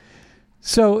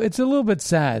 So it's a little bit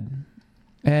sad.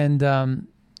 And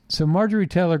so Marjorie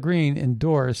Taylor Greene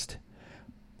endorsed,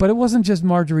 but it wasn't just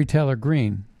Marjorie Taylor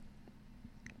Greene.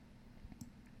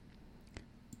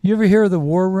 You ever hear of the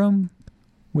War Room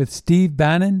with Steve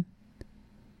Bannon?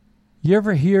 You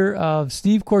ever hear of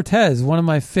Steve Cortez, one of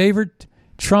my favorite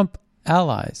Trump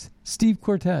allies? Steve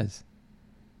Cortez.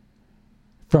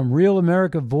 From Real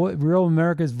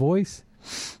America's Voice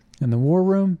and the War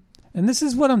Room. And this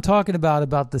is what I'm talking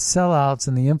about the sellouts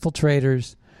and the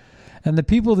infiltrators and the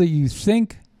people that you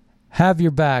think have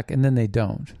your back and then they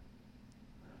don't.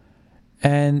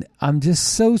 And I'm just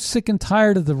so sick and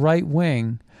tired of the right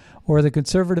wing or the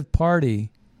Conservative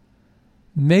Party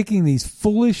making these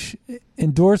foolish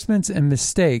endorsements and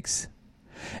mistakes.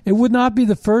 It would not be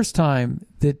the first time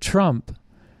that Trump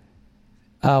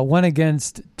went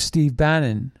against Steve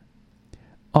Bannon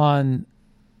on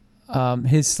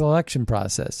his selection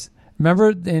process.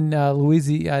 Remember in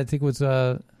Louisiana, I think it was,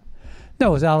 it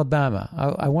was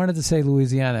Alabama. I wanted to say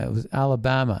Louisiana. It was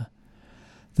Alabama.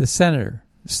 The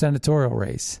senatorial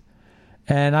race.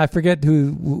 And I forget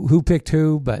who picked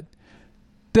who, but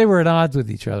they were at odds with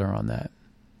each other on that.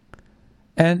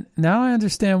 And now I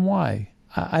understand why.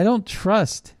 I don't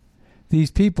trust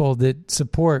these people that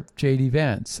support J.D.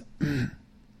 Vance.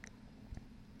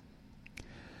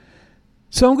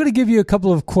 So I'm going to give you a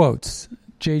couple of quotes,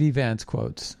 J.D. Vance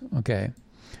quotes. Okay.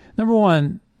 Number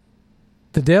one,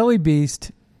 the Daily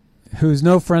Beast, who's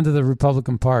no friend of the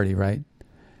Republican Party, right?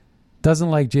 Doesn't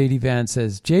like J.D. Vance,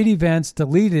 says, J.D. Vance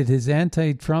deleted his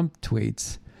anti-Trump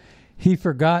tweets. He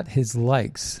forgot his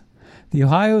likes. The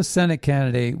Ohio Senate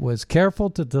candidate was careful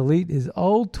to delete his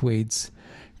old tweets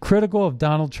critical of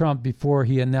Donald Trump before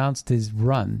he announced his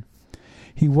run.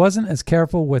 He wasn't as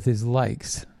careful with his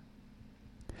likes.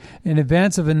 In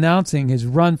advance of announcing his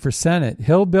run for Senate,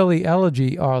 Hillbilly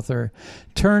Elegy author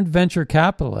turned venture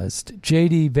capitalist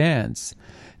J.D. Vance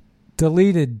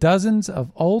deleted dozens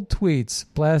of old tweets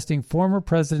blasting former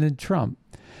President Trump.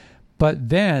 But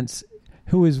Vance,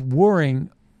 who is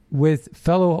warring with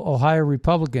fellow Ohio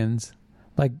Republicans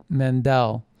like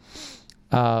Mandel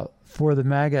for the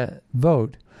MAGA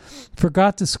vote,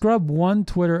 forgot to scrub one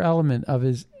Twitter element of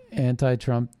his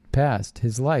anti-Trump past,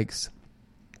 his likes.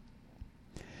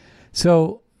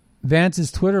 So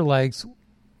Vance's Twitter likes,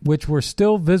 which were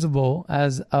still visible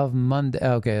as of Monday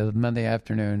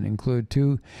afternoon, include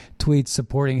 2 tweets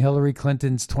supporting Hillary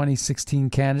Clinton's 2016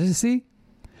 candidacy,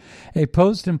 a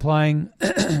post implying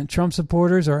Trump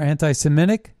supporters are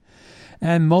anti-Semitic,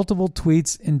 and multiple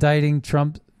tweets indicting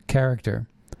Trump's character.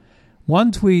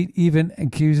 One tweet even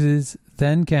accuses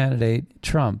then candidate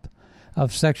Trump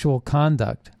of sexual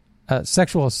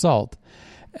assault,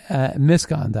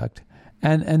 misconduct,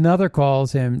 and another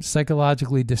calls him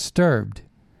psychologically disturbed.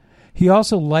 He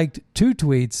also liked 2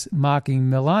 tweets mocking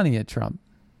Melania Trump.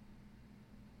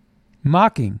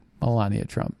 Most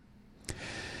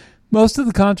of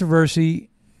the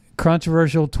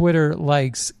controversial Twitter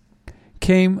likes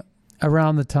came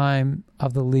around the time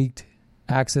of the leaked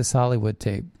Access Hollywood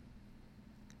tape.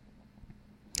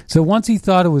 So once he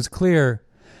thought it was clear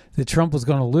that Trump was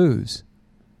going to lose,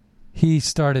 he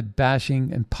started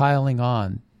bashing and piling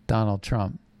on Donald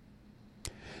Trump.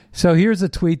 So here's a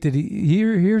tweet that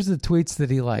here's the tweets that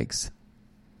he likes.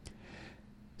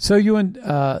 So you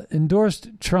endorsed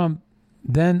Trump,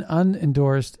 then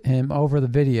unendorsed him over the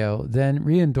video, then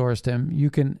re-endorsed him. You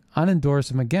can unendorse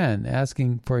him again,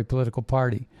 asking for a political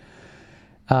party.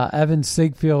 Evan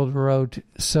Sigfield wrote,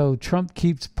 so Trump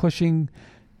keeps pushing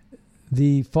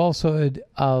the falsehood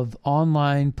of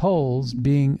online polls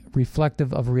being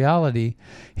reflective of reality.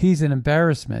 He's an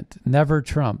embarrassment. Never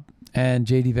Trump. And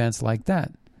J.D. Vance liked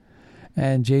that.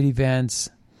 And J.D. Vance,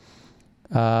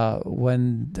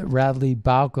 when Radley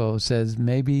Balco says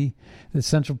maybe the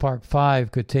Central Park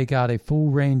 5 could take out a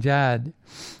full-page ad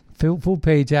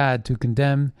to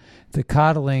condemn the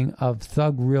coddling of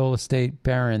thug real estate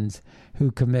barons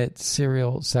who commit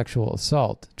serial sexual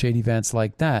assault. J.D. Vance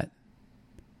liked that.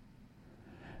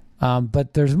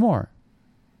 But there's more.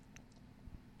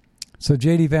 So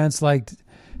J.D. Vance liked,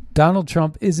 Donald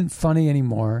Trump isn't funny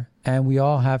anymore, and we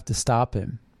all have to stop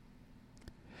him.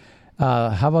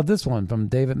 How about this one from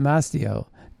David Mastio?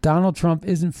 Donald Trump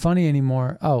isn't funny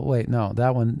anymore. Oh, wait, no,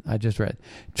 that one I just read.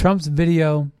 Trump's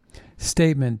video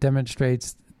statement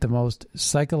demonstrates the most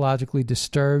psychologically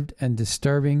disturbed and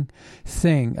disturbing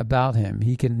thing about him.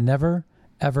 He can never,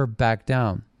 ever back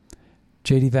down.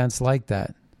 J.D. Vance liked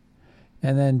that.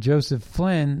 And then Joseph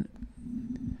Flynn,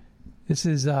 this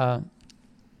is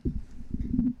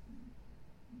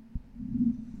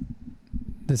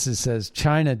says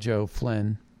China Joe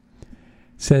Flynn,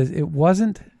 says it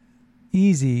wasn't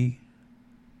easy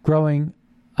growing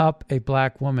up a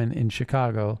black woman in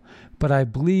Chicago, but I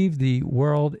believe the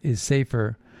world is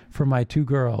safer for my two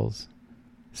girls,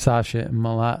 Sasha and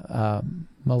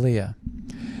Malia.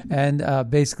 And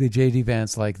basically J.D.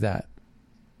 Vance like that.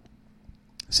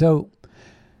 So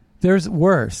there's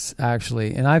worse,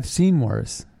 actually, and I've seen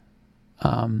worse.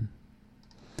 And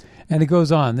it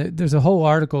goes on. There's a whole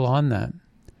article on that.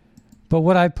 But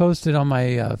what I posted on my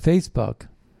Facebook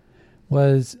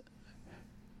was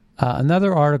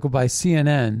another article by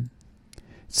CNN.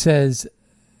 It says,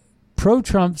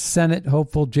 pro-Trump Senate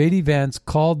hopeful J.D. Vance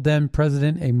called then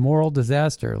president a moral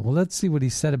disaster. Well, let's see what he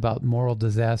said about moral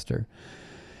disaster.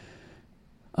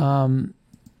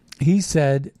 He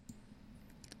said,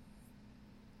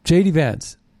 J.D.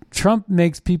 Vance, Trump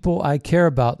makes people I care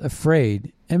about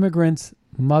afraid, immigrants,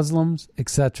 Muslims,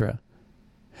 etc.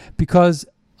 Because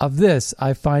of this,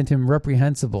 I find him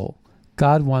reprehensible.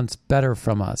 God wants better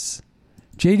from us.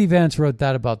 J.D. Vance wrote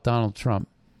that about Donald Trump.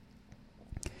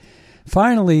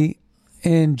 Finally,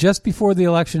 just before the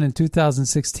election in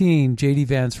 2016, J.D.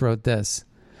 Vance wrote this.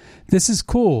 This is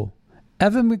cool.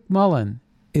 Evan McMullin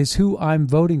is who I'm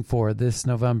voting for this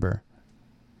November.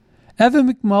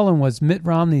 Evan McMullin was Mitt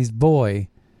Romney's boy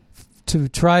to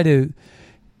try to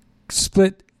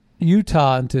split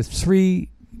Utah into 3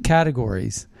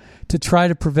 categories to try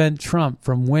to prevent Trump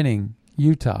from winning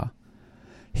Utah.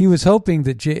 He was hoping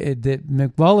that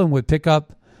McMullin would pick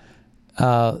up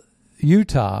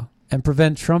Utah and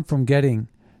prevent Trump from getting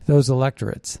those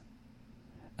electorates.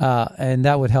 And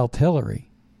that would help Hillary,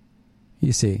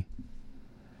 you see.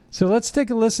 So let's take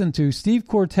a listen to Steve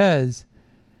Cortez,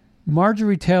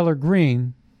 Marjorie Taylor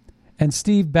Greene, and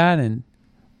Steve Bannon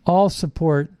all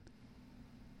support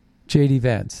J.D.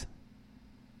 Vance.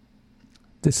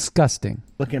 Disgusting.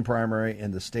 Republican primary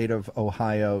in the state of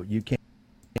Ohio. You came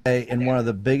in one of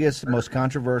the biggest, most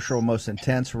controversial, most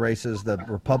intense races, the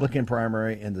Republican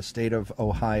primary in the state of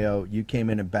Ohio. You came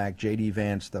in and backed J.D.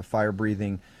 Vance, the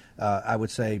fire-breathing, I would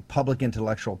say, public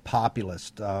intellectual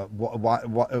populist.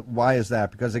 Why is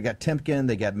that? Because they got Timken,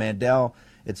 they got Mandel.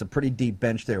 It's a pretty deep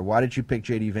bench there. Why did you pick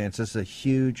J.D. Vance? This is a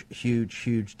huge, huge,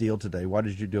 huge deal today. Why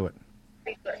did you do it?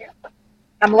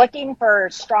 I'm looking for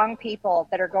strong people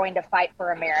that are going to fight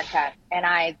for America. And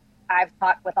I've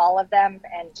talked with all of them,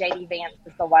 and J.D. Vance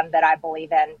is the one that I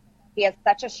believe in. He has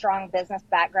such a strong business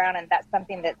background, and that's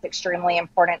something that's extremely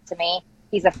important to me.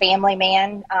 He's a family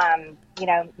man,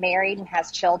 married and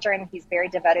has children. He's very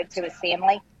devoted to his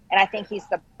family. And I think he's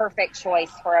the perfect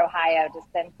choice for Ohio to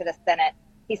send to the Senate.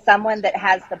 He's someone that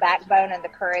has the backbone and the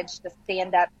courage to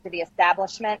stand up to the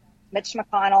establishment, Mitch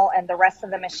McConnell, and the rest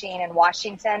of the machine in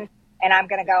Washington. And I'm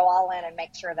going to go all in and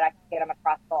make sure that I can get him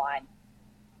across the line.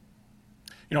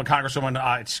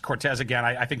 Congresswoman, it's Cortez again.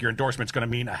 I think your endorsement's going to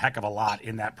mean a heck of a lot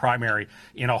in that primary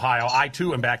in Ohio. I,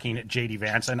 too, am backing J.D.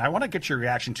 Vance, and I want to get your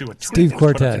reaction to a tweet Steve that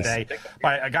was put up Cortez today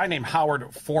by a guy named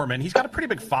Howard Foreman. He's got a pretty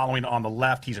big following on the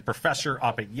left. He's a professor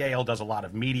up at Yale, does a lot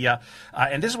of media,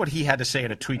 and this is what he had to say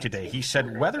in a tweet today. He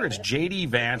said, whether it's J.D.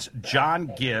 Vance,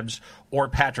 John Gibbs, or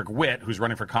Patrick Witt, who's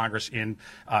running for Congress in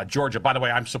Georgia. By the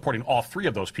way, I'm supporting all three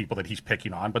of those people that he's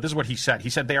picking on, but this is what he said. He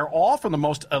said they are all from the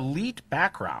most elite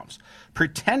backgrounds,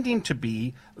 pretending to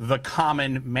be the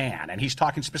common man. And he's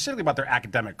talking specifically about their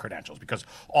academic credentials, because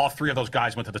all three of those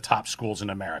guys went to the top schools in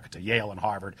America, to Yale and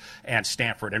Harvard and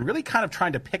Stanford, and really kind of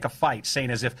trying to pick a fight, saying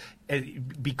as if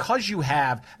because you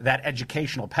have that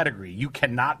educational pedigree, you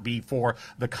cannot be for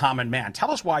the common man.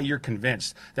 Tell us why you're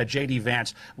convinced that J.D.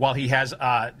 Vance, while he has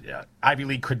Ivy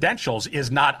League credentials,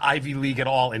 is not Ivy League at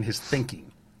all in his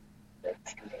thinking.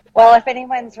 Well, if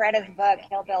anyone's read his book,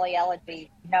 Hillbilly Elegy,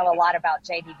 you know a lot about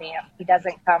J.D. Vance. He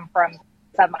doesn't come from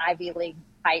some Ivy League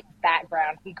type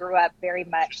background. He grew up very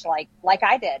much like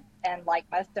I did, and like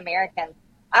most Americans.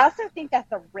 I also think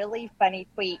that's a really funny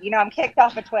tweet. I'm kicked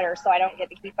off of Twitter, so I don't get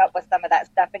to keep up with some of that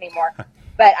stuff anymore.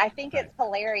 But I think it's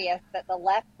hilarious that the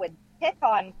left would pick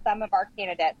on some of our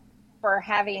candidates for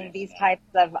having these types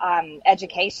of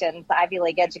educations, Ivy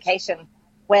League education,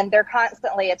 when they're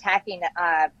constantly attacking,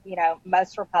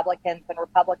 most Republicans and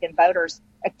Republican voters,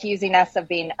 accusing us of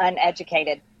being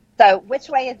uneducated. So which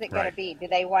way is it going to be? Do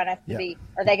they want us to be,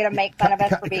 are they going to make fun of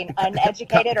us for being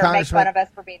uneducated or make fun of us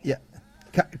for being... Yeah.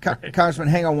 Congressman,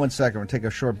 hang on 1 second. We'll take a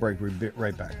short break. We'll be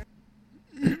right back.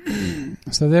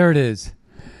 So there it is.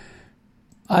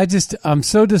 I'm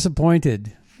so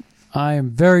disappointed. I am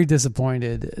very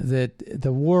disappointed that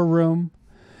the War Room,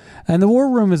 and the War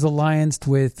Room is allianced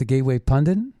with the Gateway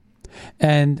Pundit,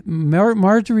 and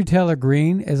Marjorie Taylor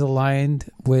Greene is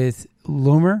aligned with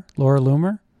Laura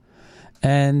Loomer,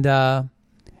 and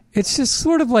it's just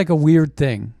sort of like a weird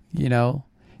thing,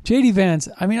 J.D. Vance,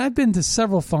 I've been to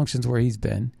several functions where he's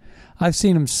been. I've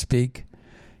seen him speak.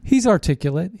 He's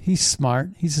articulate. He's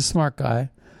smart. He's a smart guy.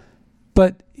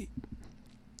 But,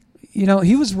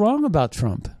 he was wrong about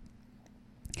Trump.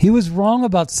 He was wrong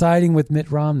about siding with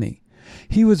Mitt Romney.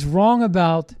 He was wrong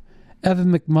about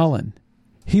Evan McMullin.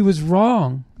 He was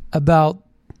wrong about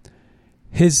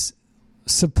his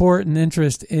support and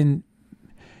interest in,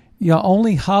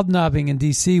 only hobnobbing in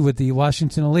D.C. with the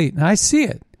Washington elite. And I see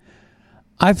it.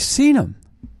 I've seen him.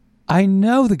 I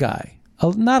know the guy.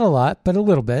 Not a lot, but a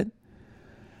little bit.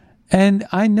 And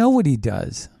I know what he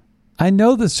does. I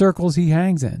know the circles he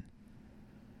hangs in.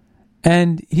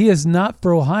 And he is not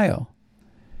for Ohio.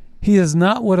 He is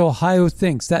not what Ohio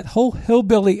thinks. That whole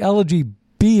hillbilly elegy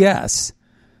BS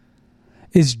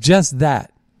is just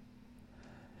that.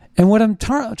 And what I'm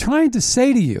trying to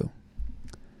say to you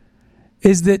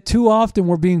is that too often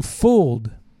we're being fooled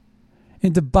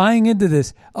into buying into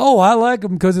this. Oh, I like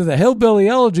him because of the hillbilly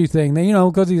elegy thing.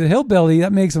 Because he's a hillbilly,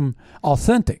 that makes him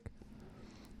authentic.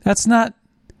 That's not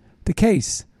the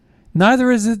case. Neither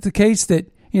is it the case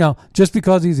that, just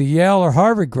because he's a Yale or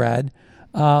Harvard grad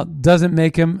doesn't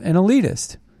make him an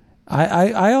elitist.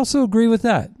 I also agree with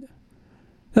that.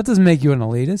 That doesn't make you an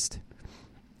elitist.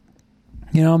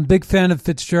 I'm a big fan of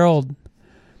Fitzgerald,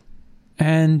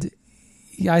 and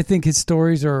I think his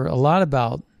stories are a lot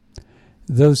about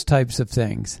those types of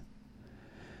things.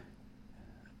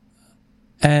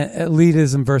 And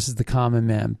elitism versus the common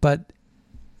man. But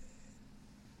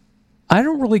I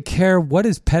don't really care what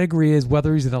his pedigree is,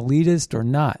 whether he's an elitist or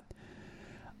not.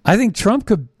 I think Trump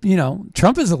could,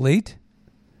 Trump is elite,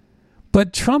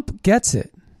 but Trump gets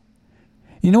it.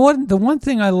 You know what? The one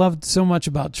thing I loved so much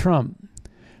about Trump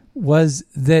was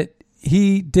that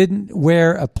he didn't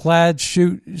wear a plaid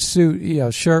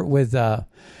shirt with a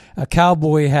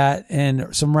cowboy hat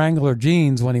and some Wrangler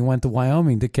jeans when he went to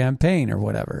Wyoming to campaign or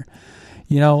whatever,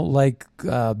 like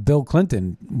Bill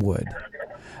Clinton would.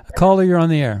 Caller, you're on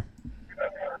the air.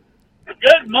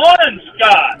 Good morning,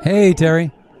 Scott. Hey,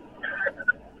 Terry.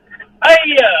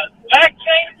 Hey,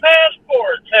 vaccine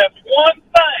passports have one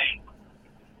thing.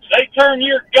 They turn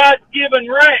your God-given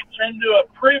rights into a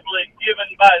privilege given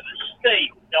by the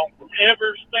state. Don't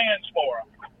ever stand for them.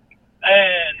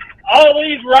 And all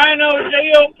these rhino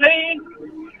GOP,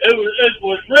 it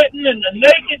was written in the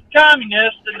Naked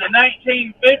Communists in the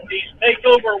 1950s, take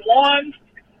over one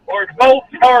or both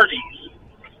parties.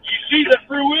 You see the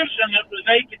fruition of the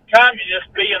Naked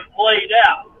Communists being played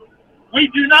out. We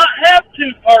do not have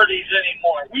two parties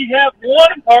anymore. We have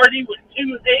one party with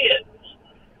two heads.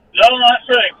 No, I'm not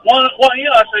saying one.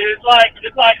 I say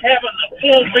it's like having a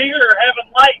full beer or having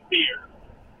light beer.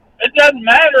 It doesn't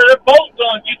matter. They're both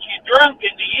going to get you drunk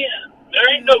in the end. There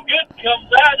ain't no good comes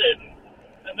out of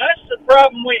it. And that's the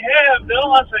problem we have,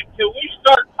 though. I said, can we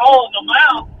start calling them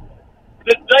out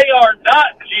that they are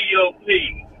not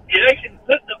GOP? They can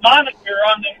put the moniker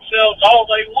on themselves all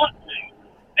they want to.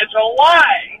 It's a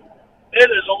lie.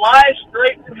 It is a lie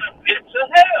straight from the pits of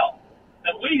hell.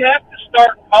 And we have to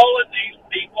start calling these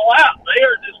people out. They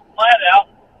are just flat out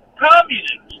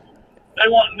communists. They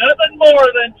want nothing more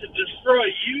than to destroy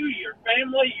you, your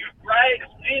family, your rights,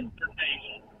 and your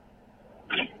nation.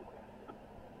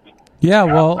 Yeah,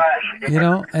 well,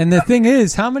 and the thing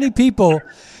is, how many people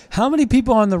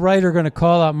on the right are going to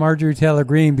call out Marjorie Taylor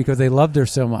Greene because they loved her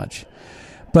so much?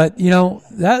 But,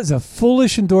 that is a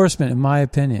foolish endorsement, in my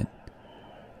opinion.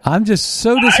 I'm just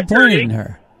so disappointed in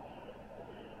her.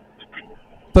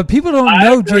 But people don't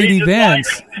know J.D.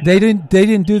 Vance. They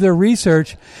didn't do their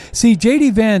research. See, J.D.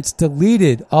 Vance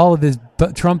deleted all of his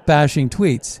Trump bashing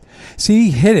tweets. See,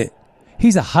 he hid it.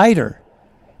 He's a hider.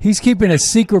 He's keeping a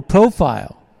secret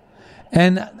profile.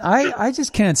 And I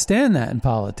just can't stand that in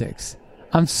politics.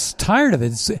 I'm tired of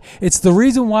it. It's the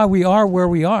reason why we are where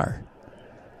we are.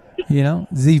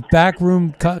 The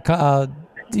backroom,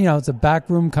 it's a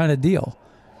backroom kind of deal.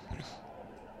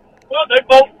 Well, they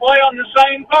both play on the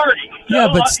same party. Yeah,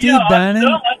 but Steve Bannon...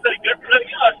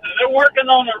 they're working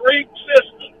on a rigged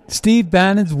system. Steve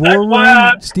Bannon's War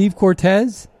Room, Steve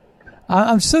Cortez.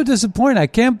 I'm so disappointed. I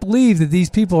can't believe that these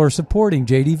people are supporting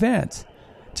J.D. Vance.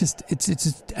 It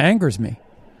just angers me.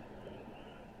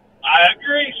 I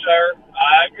agree, sir.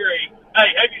 I agree. Hey,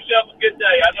 have yourself a good day.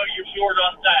 I know you're short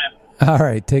on time. All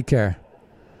right, take care.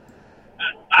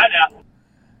 Bye now.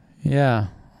 Yeah.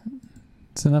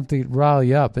 It's enough to rile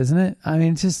you up, isn't it? I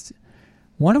mean, just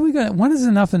when is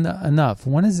enough enough?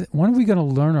 When are we going to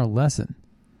learn our lesson?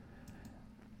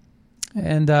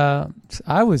 And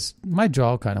my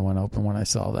jaw kind of went open when I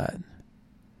saw that.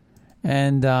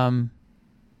 And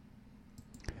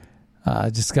I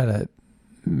just got to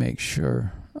make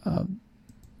sure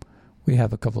we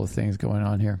have a couple of things going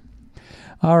on here.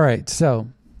 All right, so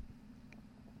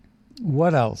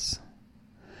what else?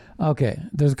 Okay,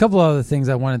 there's a couple other things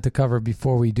I wanted to cover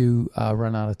before we do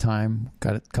run out of time.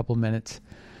 Got a couple minutes.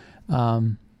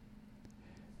 The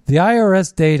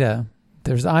IRS data,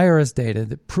 there's IRS data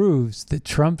that proves that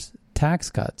Trump's tax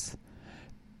cuts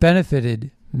benefited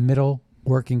middle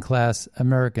working class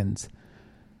Americans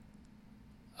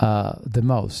the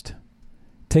most.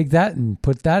 Take that and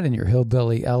put that in your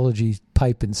hillbilly elegy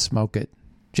pipe and smoke it,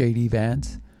 J.D.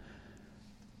 Vance.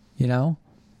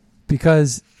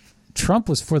 Because Trump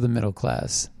was for the middle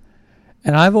class.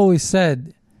 And I've always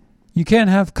said you can't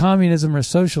have communism or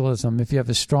socialism if you have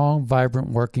a strong, vibrant,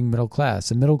 working middle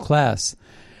class. A middle class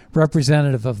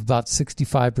representative of about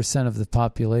 65% of the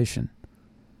population.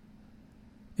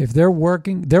 If they're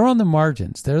working, they're on the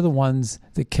margins. They're the ones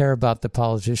that care about the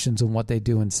politicians and what they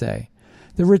do and say.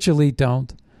 The rich elite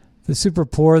don't. The super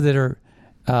poor that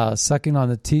are sucking on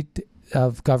the teat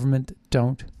of government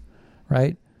don't,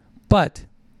 right? But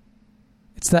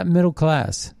it's that middle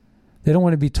class. They don't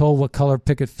want to be told what color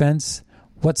picket fence,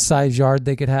 what size yard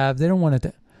they could have. They don't want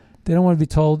to be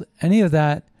told any of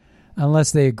that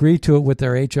unless they agree to it with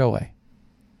their HOA.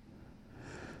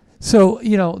 So,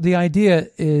 the idea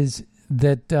is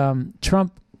that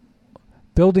Trump,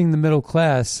 building the middle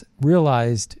class,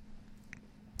 realized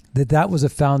that was a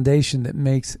foundation that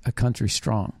makes a country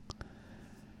strong.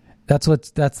 That's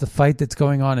the fight that's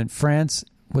going on in France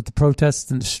with the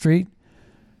protests in the street,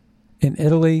 in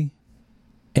Italy,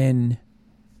 in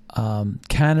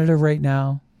Canada right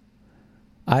now.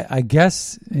 I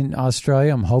guess in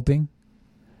Australia, I'm hoping.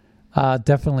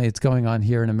 Definitely it's going on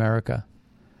here in America.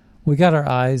 We got our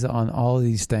eyes on all of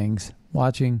these things,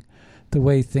 watching the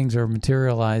way things are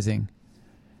materializing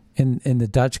in the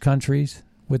Dutch countries,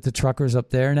 with the truckers up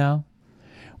there now,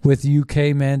 with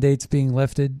UK mandates being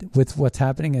lifted, with what's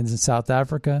happening in South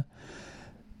Africa.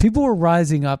 People are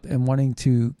rising up and wanting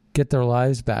to get their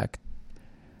lives back.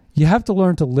 You have to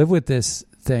learn to live with this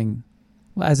thing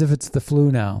as if it's the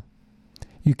flu now.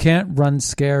 You can't run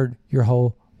scared your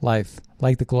whole life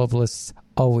like the globalists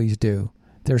always do.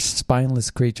 They're spineless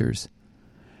creatures.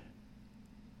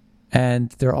 And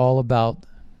they're all about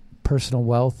personal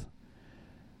wealth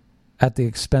at the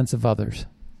expense of others.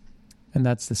 And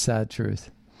that's the sad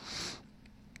truth.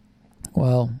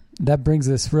 Well, that brings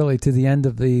us really to the end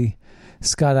of the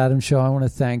Scott Adams Show. I want to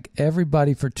thank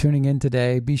everybody for tuning in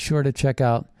today. Be sure to check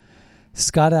out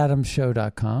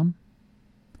scottadamsshow.com.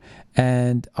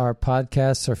 And our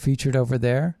podcasts are featured over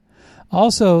there.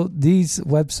 Also, these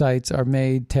websites are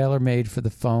tailor-made for the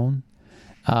phone,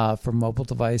 for mobile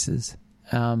devices,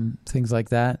 things like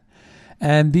that.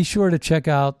 And be sure to check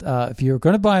out, if you're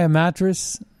going to buy a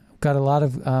mattress, got a lot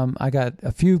of I got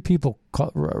a few people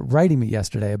writing me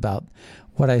yesterday about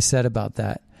what I said about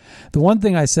that. The one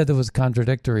thing I said that was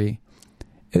contradictory,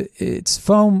 it's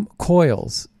foam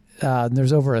coils.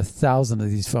 There's over 1,000 of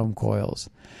these foam coils.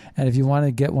 And if you want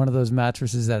to get one of those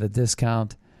mattresses at a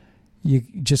discount, you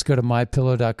just go to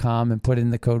mypillow.com and put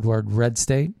in the code word Red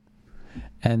State,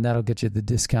 and that'll get you the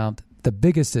discount, the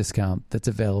biggest discount that's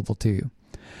available to you.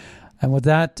 And with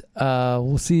that,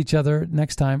 we'll see each other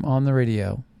next time on the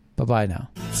radio. Bye-bye now.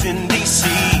 It's in D.C.,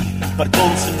 but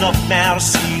close enough now to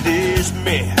see this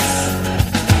mess.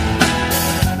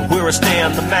 Where I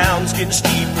stand, the mound's getting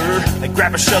steeper. I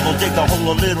grab a shovel, dig the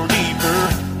hole a little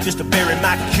deeper, just to bury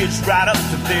my kids right up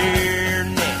to there.